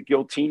play the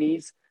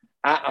Giltinis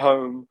at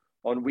home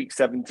on week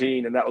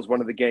 17. And that was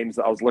one of the games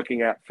that I was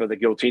looking at for the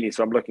Giltinis.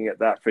 So I'm looking at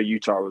that for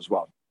Utah as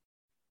well.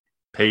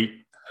 Pete,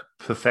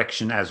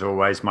 perfection as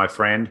always, my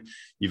friend.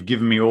 You've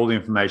given me all the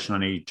information I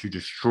need to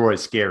destroy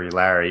Scary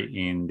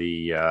Larry in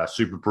the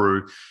Super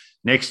Brew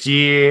next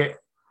year.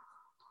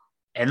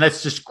 And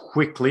let's just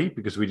quickly,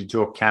 because we did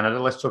talk Canada,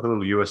 let's talk a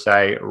little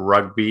USA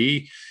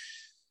rugby.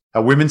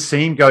 A women's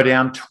team go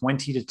down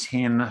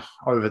 20-10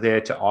 over there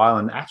to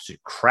Ireland.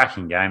 Absolute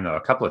cracking game, though. A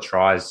couple of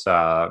tries.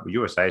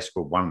 USA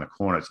scored 1 in the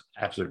corner. It's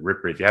an absolute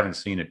ripper. If you haven't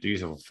seen it, do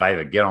yourself a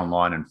favor, get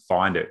online and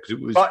find it because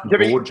it was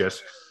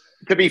gorgeous.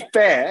 To be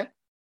fair,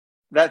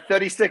 that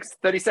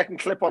 30-second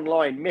clip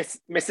online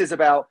misses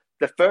about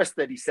the first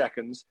 30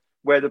 seconds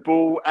where the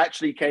ball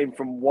actually came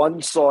from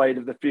one side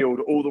of the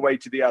field all the way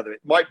to the other. It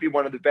might be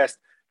one of the best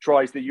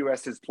tries the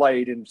US has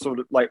played and sort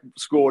of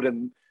scored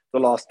in the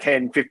last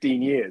 10,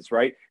 15 years,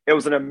 right? It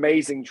was an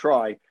amazing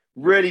try.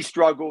 Really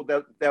struggled.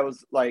 There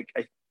was like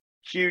a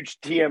huge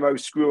TMO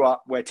screw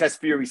up where Tess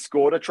Fury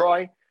scored a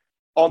try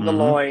on the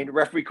line.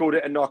 Referee called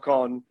it a knock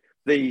on.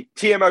 The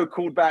TMO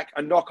called back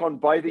a knock on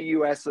by the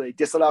US, so they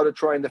disallowed a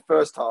try in the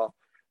first half.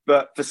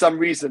 But for some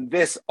reason,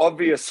 this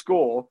obvious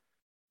score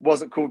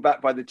wasn't called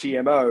back by the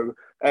TMO.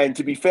 And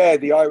to be fair,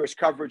 the Irish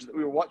coverage that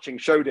we were watching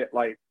showed it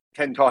like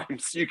 10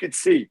 times. You could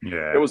see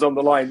it was on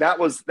the line. That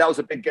was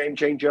a big game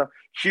changer.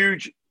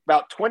 Huge,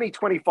 about 20,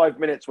 25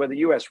 minutes where the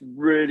US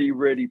really,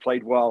 really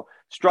played well.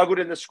 Struggled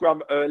in the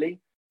scrum early,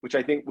 which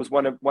I think was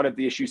one of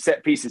the issues.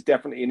 Set piece is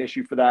definitely an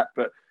issue for that.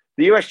 But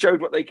the US showed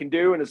what they can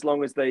do. And as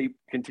long as they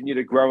continue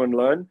to grow and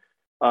learn,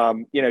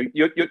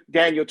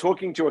 Dan, you're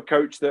talking to a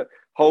coach that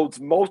holds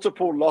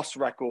multiple loss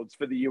records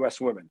for the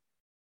US women.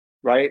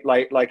 Right?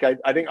 Like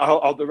I think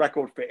I'll hold the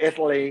record for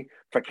Italy,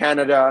 for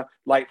Canada,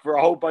 like for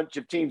a whole bunch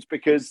of teams,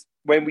 because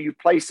when you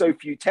play so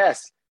few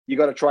tests, you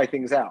got to try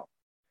things out,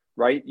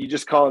 right? You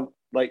just can't,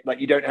 like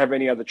you don't have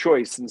any other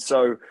choice. And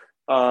so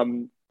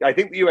I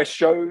think the US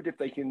showed if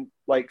they can,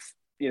 I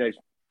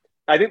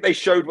think they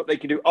showed what they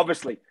can do.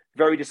 Obviously,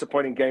 very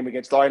disappointing game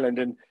against Ireland.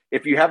 And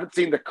if you haven't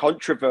seen the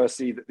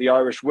controversy that the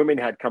Irish women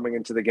had coming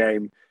into the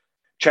game,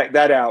 check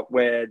that out,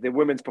 where the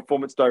women's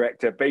performance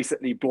director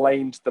basically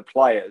blamed the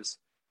players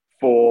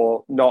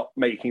for not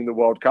making the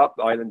World Cup.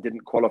 Ireland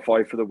didn't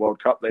qualify for the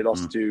World Cup. They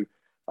lost to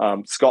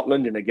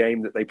Scotland in a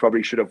game that they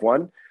probably should have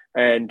won.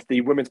 And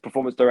the women's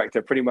performance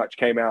director pretty much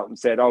came out and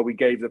said, we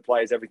gave the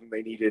players everything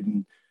they needed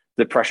and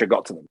the pressure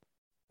got to them.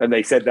 And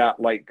they said that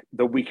like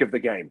the week of the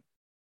game.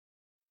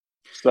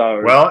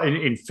 So, well,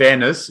 in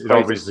fairness, it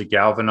obviously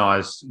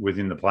galvanized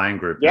within the playing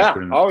group. Yeah.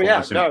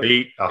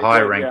 Beat a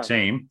higher ranked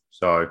team.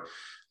 So,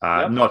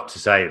 not to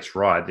say it's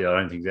right. I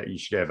don't think that you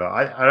should ever.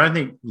 I don't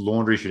think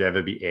laundry should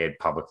ever be aired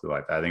publicly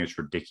like that. I think it's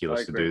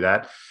ridiculous to do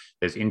that.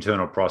 There's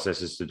internal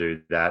processes to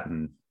do that,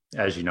 and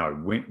as you know,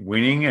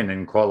 winning and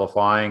then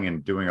qualifying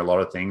and doing a lot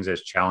of things.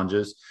 There's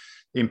challenges.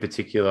 In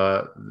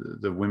particular,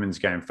 the women's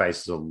game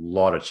faces a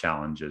lot of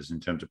challenges in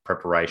terms of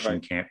preparation,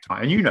 camp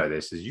time, and you know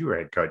this as you were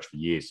head coach for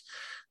years.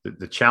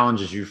 The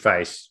challenges you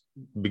face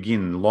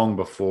begin long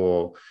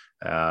before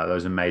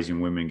those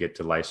amazing women get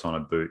to lace on a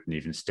boot and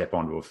even step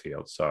onto a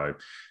field. So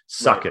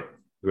suck it,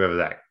 whoever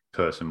that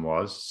person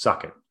was,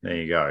 suck it. There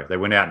you go. They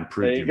went out and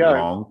proved you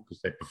wrong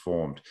because they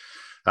performed.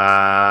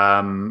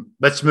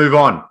 Let's move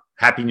on.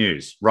 Happy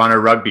news. Rhino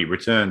Rugby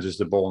returns as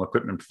the ball and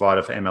equipment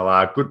provider for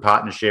MLR. Good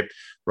partnership.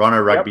 Rhino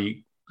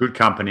Rugby, good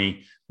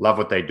company. Love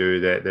what they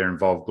do. They're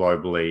involved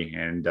globally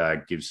and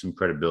give some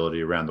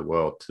credibility around the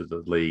world to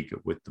the league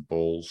with the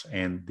balls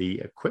and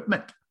the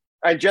equipment.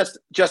 And just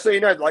so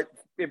you know, like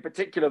in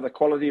particular, the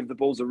quality of the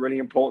balls are really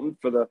important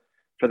for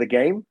the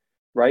game,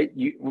 right?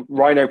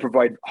 Rhino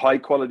provide high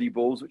quality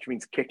balls, which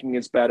means kicking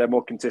is better,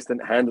 more consistent,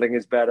 handling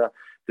is better.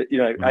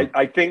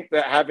 I think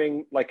that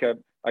having like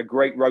a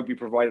great rugby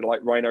provider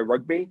like Rhino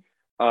Rugby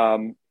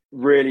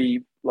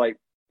really like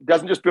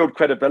doesn't just build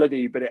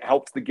credibility, but it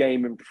helps the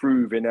game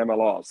improve in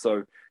MLR.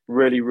 So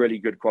really, really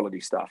good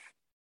quality stuff.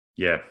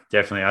 Yeah,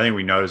 definitely. I think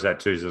we noticed that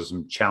too. There's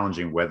some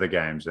challenging weather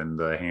games and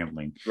the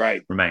handling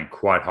remained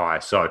quite high.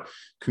 So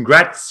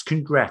congrats.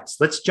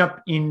 Let's jump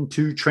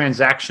into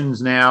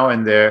transactions now.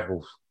 And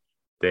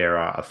there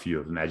are a few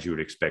of them, as you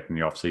would expect in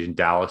the offseason.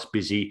 Dallas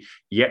busy.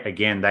 Yet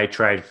again, they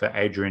trade for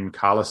Adrian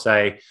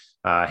Carlisle.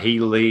 He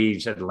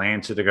leaves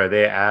Atlanta to go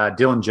there.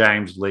 Dylan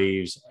James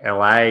leaves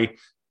LA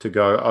to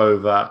go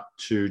over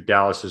to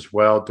Dallas as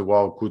well.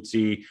 Dewald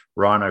Coetzee,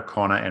 Ryan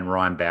O'Connor, and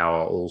Ryan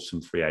Bauer, all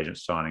some free agent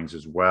signings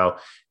as well.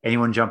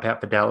 Anyone jump out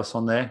for Dallas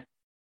on there?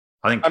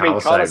 I think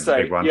Carlisle was the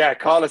big one. Yeah,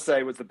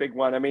 Carlisle was the big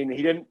one. I mean,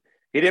 he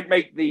didn't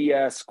make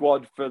the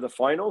squad for the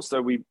final,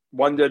 so we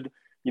wondered,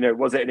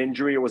 was it an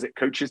injury or was it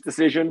coach's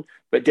decision?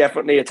 But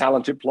definitely a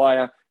talented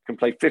player, can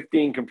play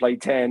 15, can play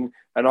 10,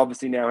 and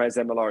obviously now has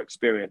MLR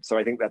experience. So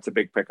I think that's a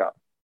big pickup.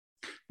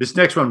 This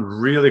next one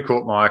really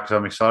caught my eye because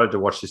I'm excited to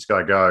watch this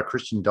guy go.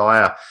 Christian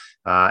Dyer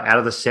out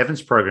of the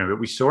sevens program, but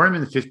we saw him in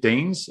the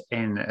 15s.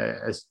 And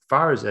as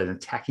far as an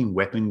attacking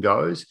weapon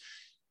goes,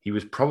 he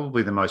was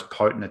probably the most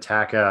potent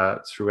attacker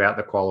throughout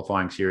the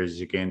qualifying series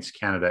against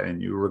Canada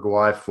and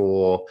Uruguay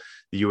for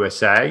the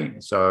USA.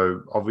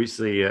 So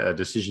obviously a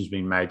decision's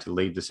been made to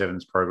leave the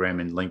sevens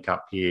program and link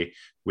up here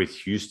with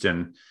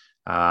Houston.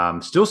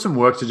 Still some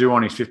work to do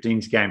on his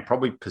 15s game,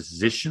 probably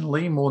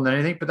positionally more than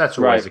anything, but that's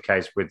always the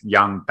case with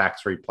young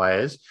back three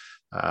players.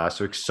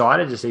 So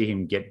excited to see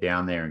him get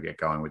down there and get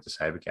going with the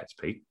Sabercats,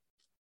 Pete.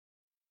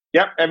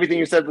 Yeah, everything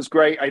you said was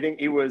great. I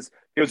think he was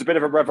a bit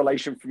of a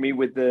revelation for me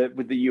with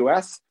the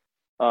US.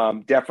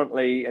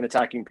 Definitely an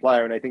attacking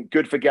player, and I think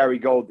good for Gary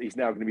Gold. He's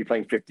now going to be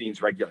playing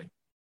 15s regularly.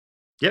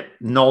 Yep,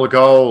 Nola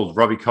Gold,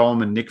 Robbie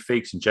Coleman, Nick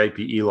Feeks, and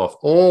JP Eloff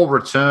all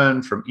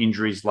returned from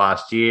injuries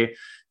last year.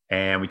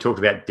 And we talked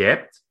about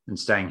depth and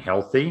staying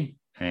healthy.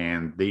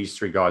 And these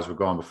three guys were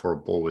gone before a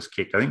ball was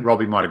kicked. I think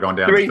Robbie might have gone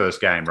down in the first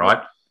game,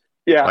 right?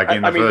 Yeah. Like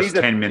in the first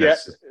 10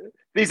 minutes. Yeah,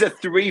 these are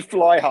three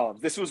fly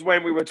halves. This was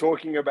when we were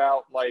talking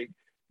about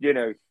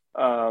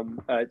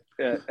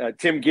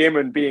Tim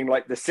Gearman being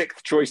like the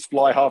 6th choice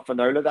fly half for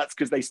NOLA. That's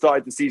because they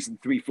started the season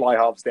 3 fly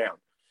halves down.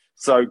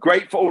 So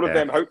great for all of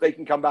them. Hope they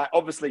can come back.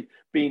 Obviously,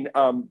 being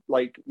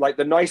like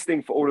the nice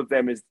thing for all of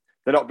them is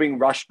they're not being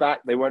rushed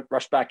back. They weren't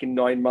rushed back in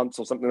 9 months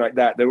or something like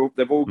that.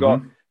 They've all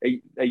got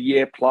a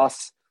year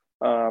plus,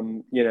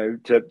 to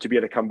be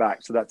able to come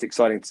back. So that's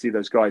exciting to see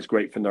those guys.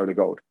 Great for NOLA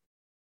Gold.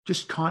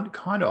 Just kind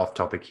of off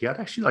topic here. I'd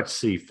actually like to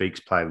see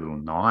Feeks play a little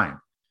 9. I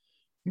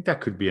think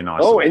that could be a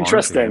nice. Oh,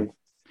 interesting.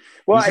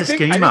 Well, he's a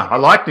schemer. I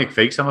like Nick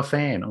Feeks. I'm a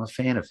fan. I'm a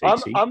fan of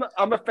Feeks.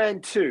 I'm a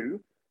fan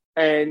too.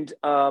 And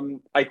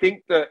I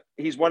think that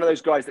he's one of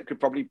those guys that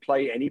could probably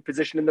play any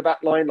position in the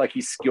back line. Like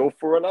he's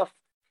skillful enough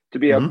to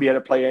be able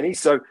to play any.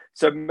 So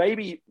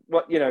maybe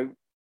the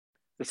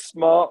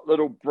smart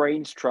little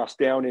brains trust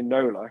down in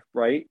NOLA,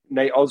 right?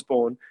 Nate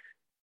Osborne,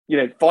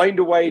 find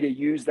a way to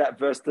use that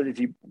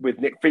versatility with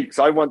Nick Feeks.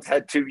 I once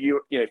had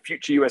 2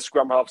 future US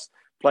scrum halves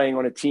playing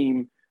on a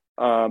team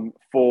for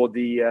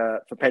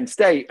Penn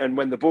State, and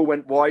when the ball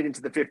went wide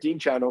into the 15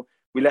 channel,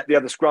 we let the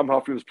other scrum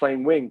half who was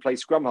playing wing play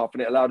scrum half,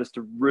 and it allowed us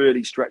to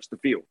really stretch the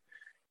field,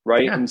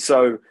 right? Yeah. And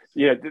so,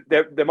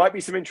 there might be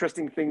some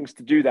interesting things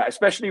to do that,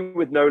 especially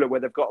with NOLA, where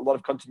they've got a lot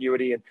of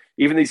continuity, and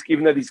even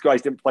though these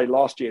guys didn't play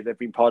last year, they've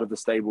been part of the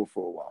stable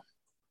for a while.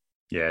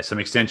 Yeah, some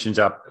extensions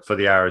up for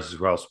the Arrows as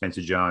well.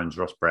 Spencer Jones,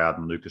 Ross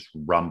Browden, Lucas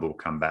Rumble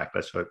come back.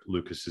 Let's hope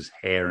Lucas's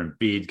hair and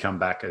beard come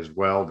back as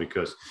well,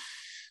 because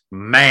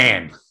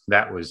man,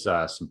 that was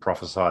some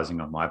prophesizing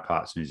on my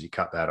part as soon as you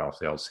cut that off,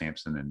 the old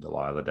Samson and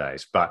Delilah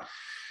days. But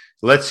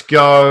let's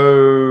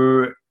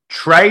go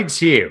trades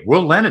here.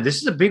 Will Leonard, this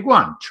is a big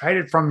one.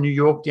 Traded from New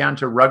York down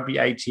to Rugby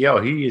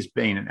ATL. He has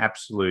been an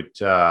absolute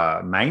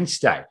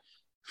mainstay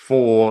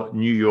for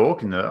New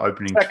York in the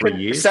opening 3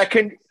 years.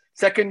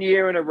 Second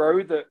year in a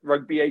row that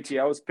Rugby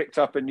ATL has picked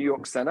up a New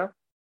York center.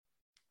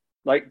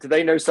 Like, do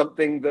they know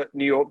something that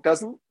New York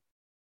doesn't?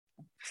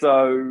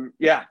 So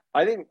yeah,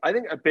 I think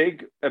a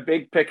big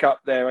pickup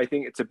there. I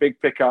think it's a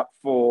big pickup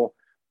for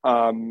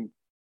ATL.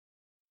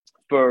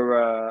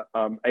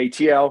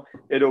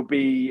 It'll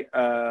be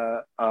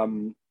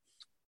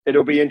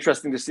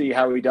interesting to see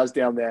how he does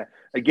down there.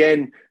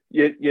 Again,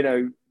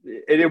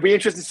 it'll be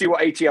interesting to see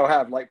what ATL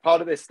have. Like,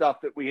 part of this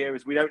stuff that we hear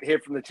is we don't hear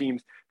from the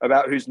teams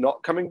about who's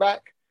not coming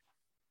back.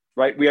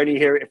 Right, we only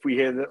hear it if we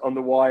hear that on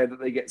the wire that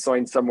they get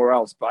signed somewhere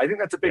else. But I think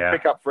that's a big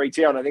pickup for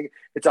ATL, and I think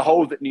it's a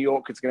hole that New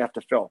York is going to have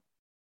to fill.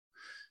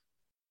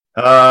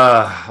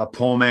 A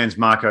poor man's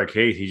Mark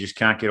O'Keefe. He just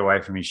can't get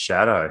away from his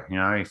shadow. He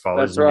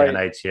follows him down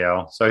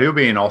ATL. So he'll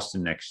be in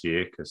Austin next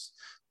year because,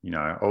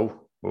 I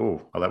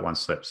let one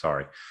slip.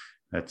 Sorry.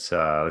 Let's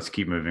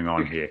keep moving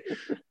on here.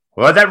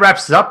 Well, that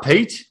wraps it up,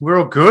 Pete. We're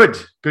all good.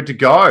 Good to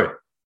go.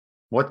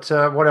 What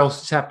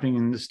else is happening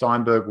in the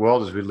Steinberg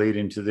world as we lead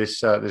into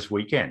this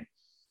weekend?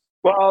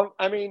 Well,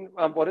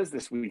 what is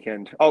this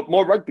weekend? Oh,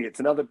 more rugby. It's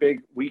another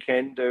big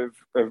weekend of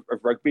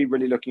rugby.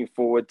 Really looking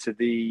forward to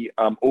the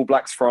All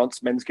Blacks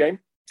France men's game.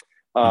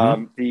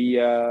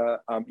 The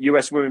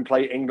US women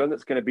play England.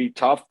 It's going to be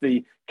tough.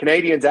 The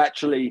Canadians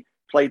actually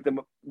played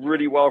them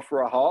really well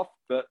for a half,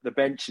 but the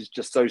bench is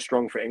just so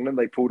strong for England.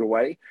 They pulled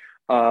away.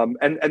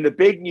 And the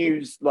big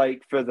news,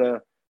 like for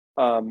the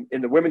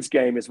in the women's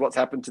game, is what's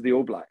happened to the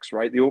All Blacks,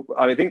 right?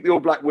 I think the All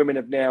Black women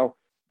have now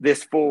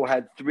this fall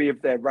had 3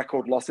 of their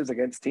record losses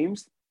against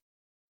teams.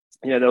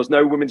 There was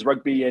no women's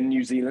rugby in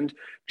New Zealand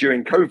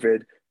during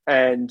COVID,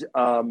 and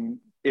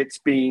it's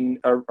been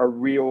a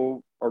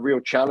real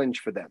challenge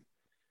for them.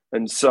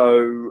 And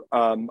so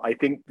I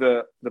think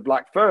the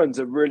Black Ferns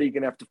are really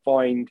going to have to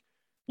find,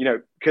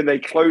 can they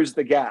close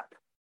the gap,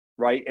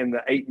 right, in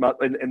the 8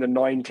 months, in the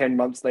 9-10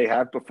 months they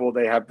have before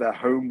they have their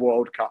home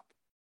World Cup.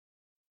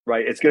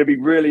 Right, it's going to be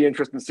really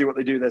interesting to see what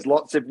they do. There's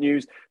lots of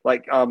news,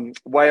 like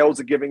Wales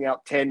are giving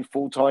out 10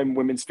 full-time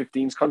women's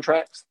 15s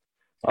contracts,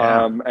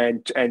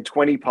 and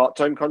 20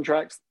 part-time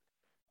contracts.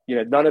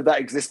 None of that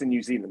exists in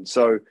New Zealand.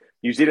 So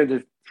New Zealand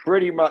has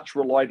pretty much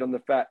relied on the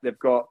fact they've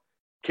got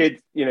kids.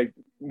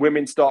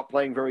 Women start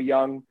playing very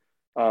young.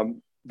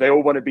 They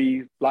all want to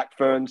be Black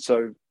Ferns,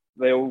 so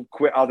they all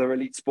quit other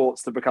elite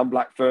sports to become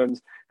Black Ferns,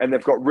 and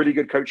they've got really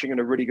good coaching and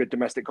a really good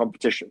domestic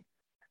competition.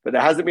 But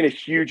there hasn't been a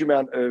huge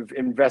amount of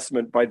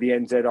investment by the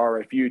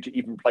NZRFU to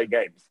even play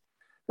games.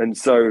 And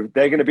so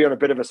they're going to be on a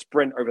bit of a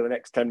sprint over the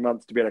next 10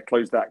 months to be able to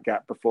close that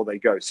gap before they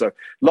go. So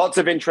lots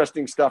of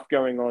interesting stuff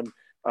going on.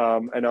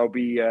 And I'll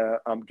be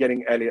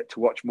getting Elliot to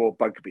watch more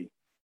Bugby.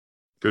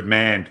 Good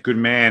man. Good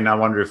man. I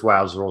wonder if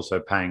Wales are also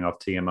paying off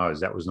TMOs.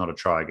 That was not a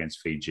try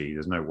against Fiji.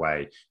 There's no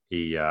way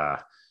he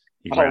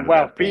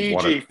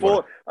Fiji.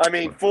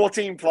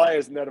 14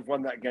 players and they'd have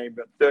won that game,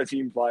 but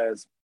 13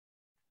 players.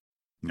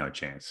 No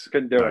chance.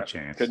 Couldn't do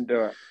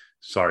it.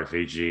 Sorry,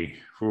 Fiji.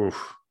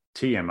 Oof.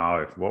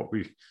 TMO.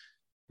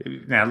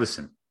 Now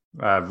listen,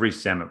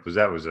 Reece Emmett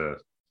was an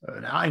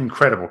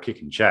incredible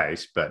kick and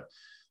chase, but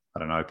I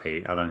don't know,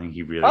 Pete. I don't think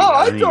he really.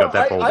 I think he got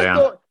that ball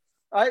down.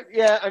 I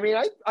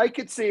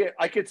could see it.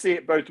 I could see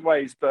it both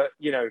ways, but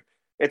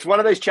it's one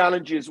of those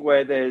challenges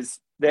where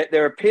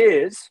there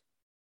appears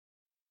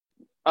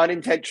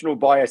unintentional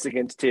bias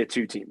against tier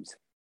 2 teams.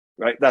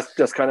 right? That's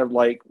just kind of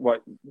like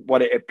what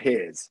it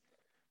appears.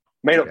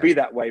 May not be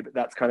that way, but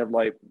that's kind of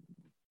like,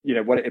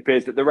 what it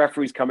appears, that the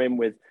referees come in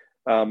with,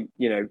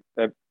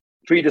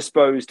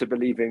 predisposed to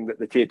believing that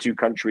the tier 2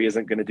 country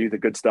isn't going to do the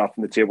good stuff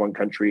and the tier 1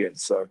 country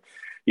is. So,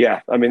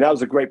 yeah, I mean, that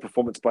was a great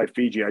performance by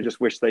Fiji. I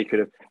just wish they could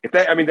have,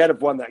 they'd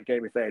have won that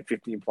game if they had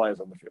 15 players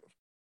on the field.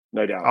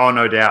 No doubt. Oh,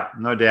 no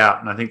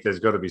doubt. And I think there's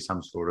got to be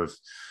some sort of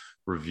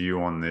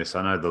review on this.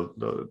 I know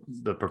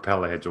the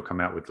propeller heads will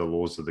come out with the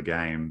laws of the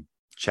game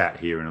chat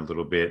here in a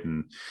little bit,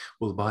 and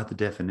well, by the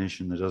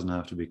definition, there doesn't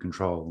have to be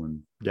control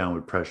and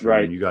downward pressure,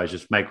 right? And you guys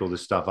just make all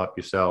this stuff up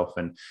yourself.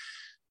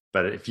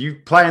 But if you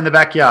play in the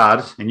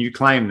backyard and you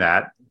claim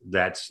that,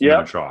 that's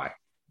no try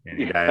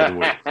any day of the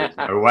week. There's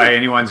no way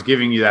anyone's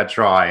giving you that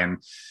try,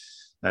 and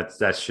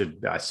that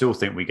should. I still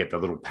think we get the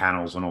little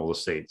panels on all the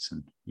seats,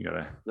 and you got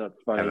to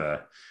have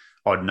a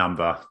odd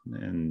number,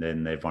 and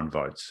then everyone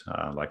votes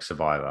like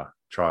Survivor,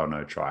 try or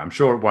no try. I'm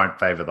sure it won't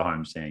favour the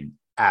home team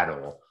at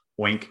all.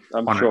 Wink.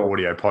 On an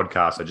audio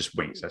podcast, I just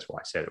winks. That's why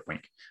I said it.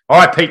 Wink. All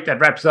right, Pete, that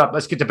wraps it up.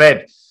 Let's get to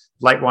bed.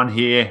 Late one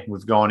here.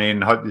 We've gone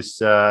in. Hope this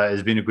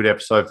has been a good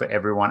episode for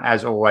everyone.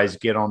 As always,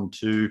 get on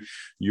to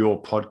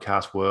your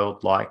podcast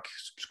world. Like,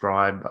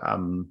 subscribe,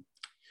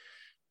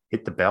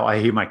 hit the bell. I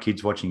hear my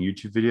kids watching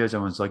YouTube videos.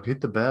 Everyone's like,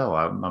 hit the bell.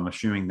 I'm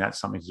assuming that's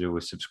something to do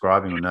with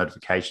subscribing or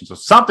notifications or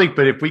something.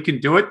 But if we can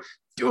do it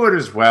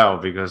as well,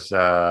 because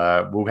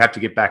we'll have to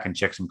get back and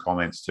check some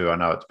comments too. I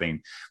know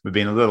we've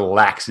been a little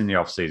lax in the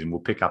off season. We'll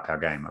pick up our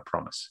game, I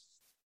promise.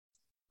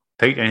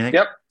 Pete, anything?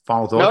 Yep.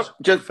 Final thoughts?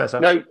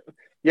 No.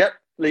 Yep.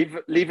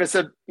 Leave us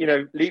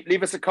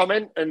a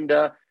comment, and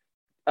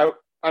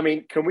I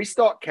mean, can we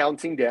start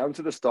counting down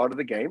to the start of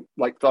the game,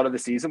 like start of the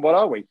season? What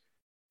are we?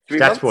 3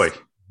 months? Stats boy.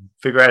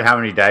 Figure out how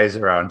many days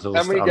there are until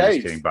the start. I'm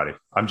just kidding, buddy.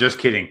 I'm just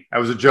kidding. That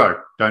was a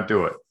joke. Don't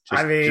do it.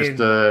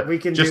 We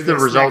can just the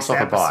results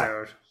off a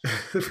bye.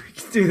 We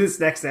can do this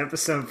next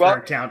episode for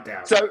a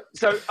countdown. So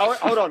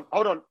hold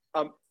on.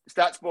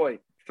 Stats boy,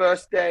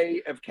 first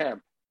day of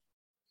camp.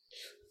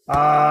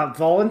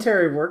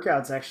 Voluntary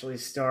workouts actually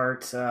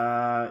start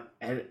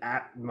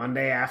at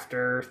Monday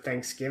after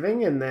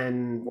Thanksgiving, and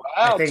then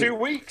 2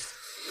 weeks.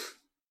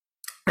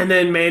 And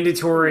then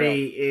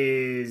mandatory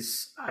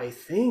is, I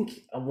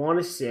want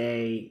to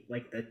say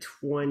like the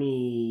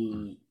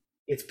 20.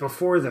 It's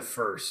before the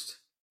 1st.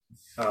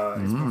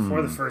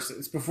 Before the 1st.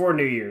 It's before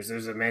New Year's.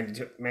 There's a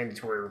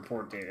mandatory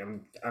report date.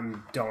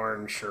 I'm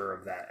darn sure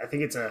of that. I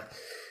think it's a.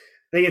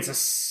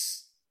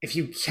 If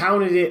you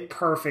counted it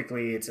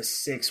perfectly, it's a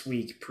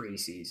 6-week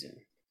preseason.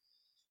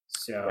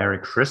 So Merry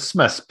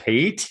Christmas,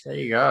 Pete. There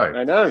you go.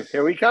 I know.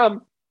 Here we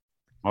come.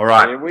 All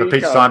right. For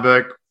Pete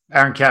Steinberg,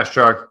 Aaron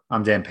Castro,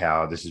 I'm Dan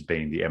Power. This has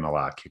been the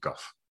MLR Kickoff.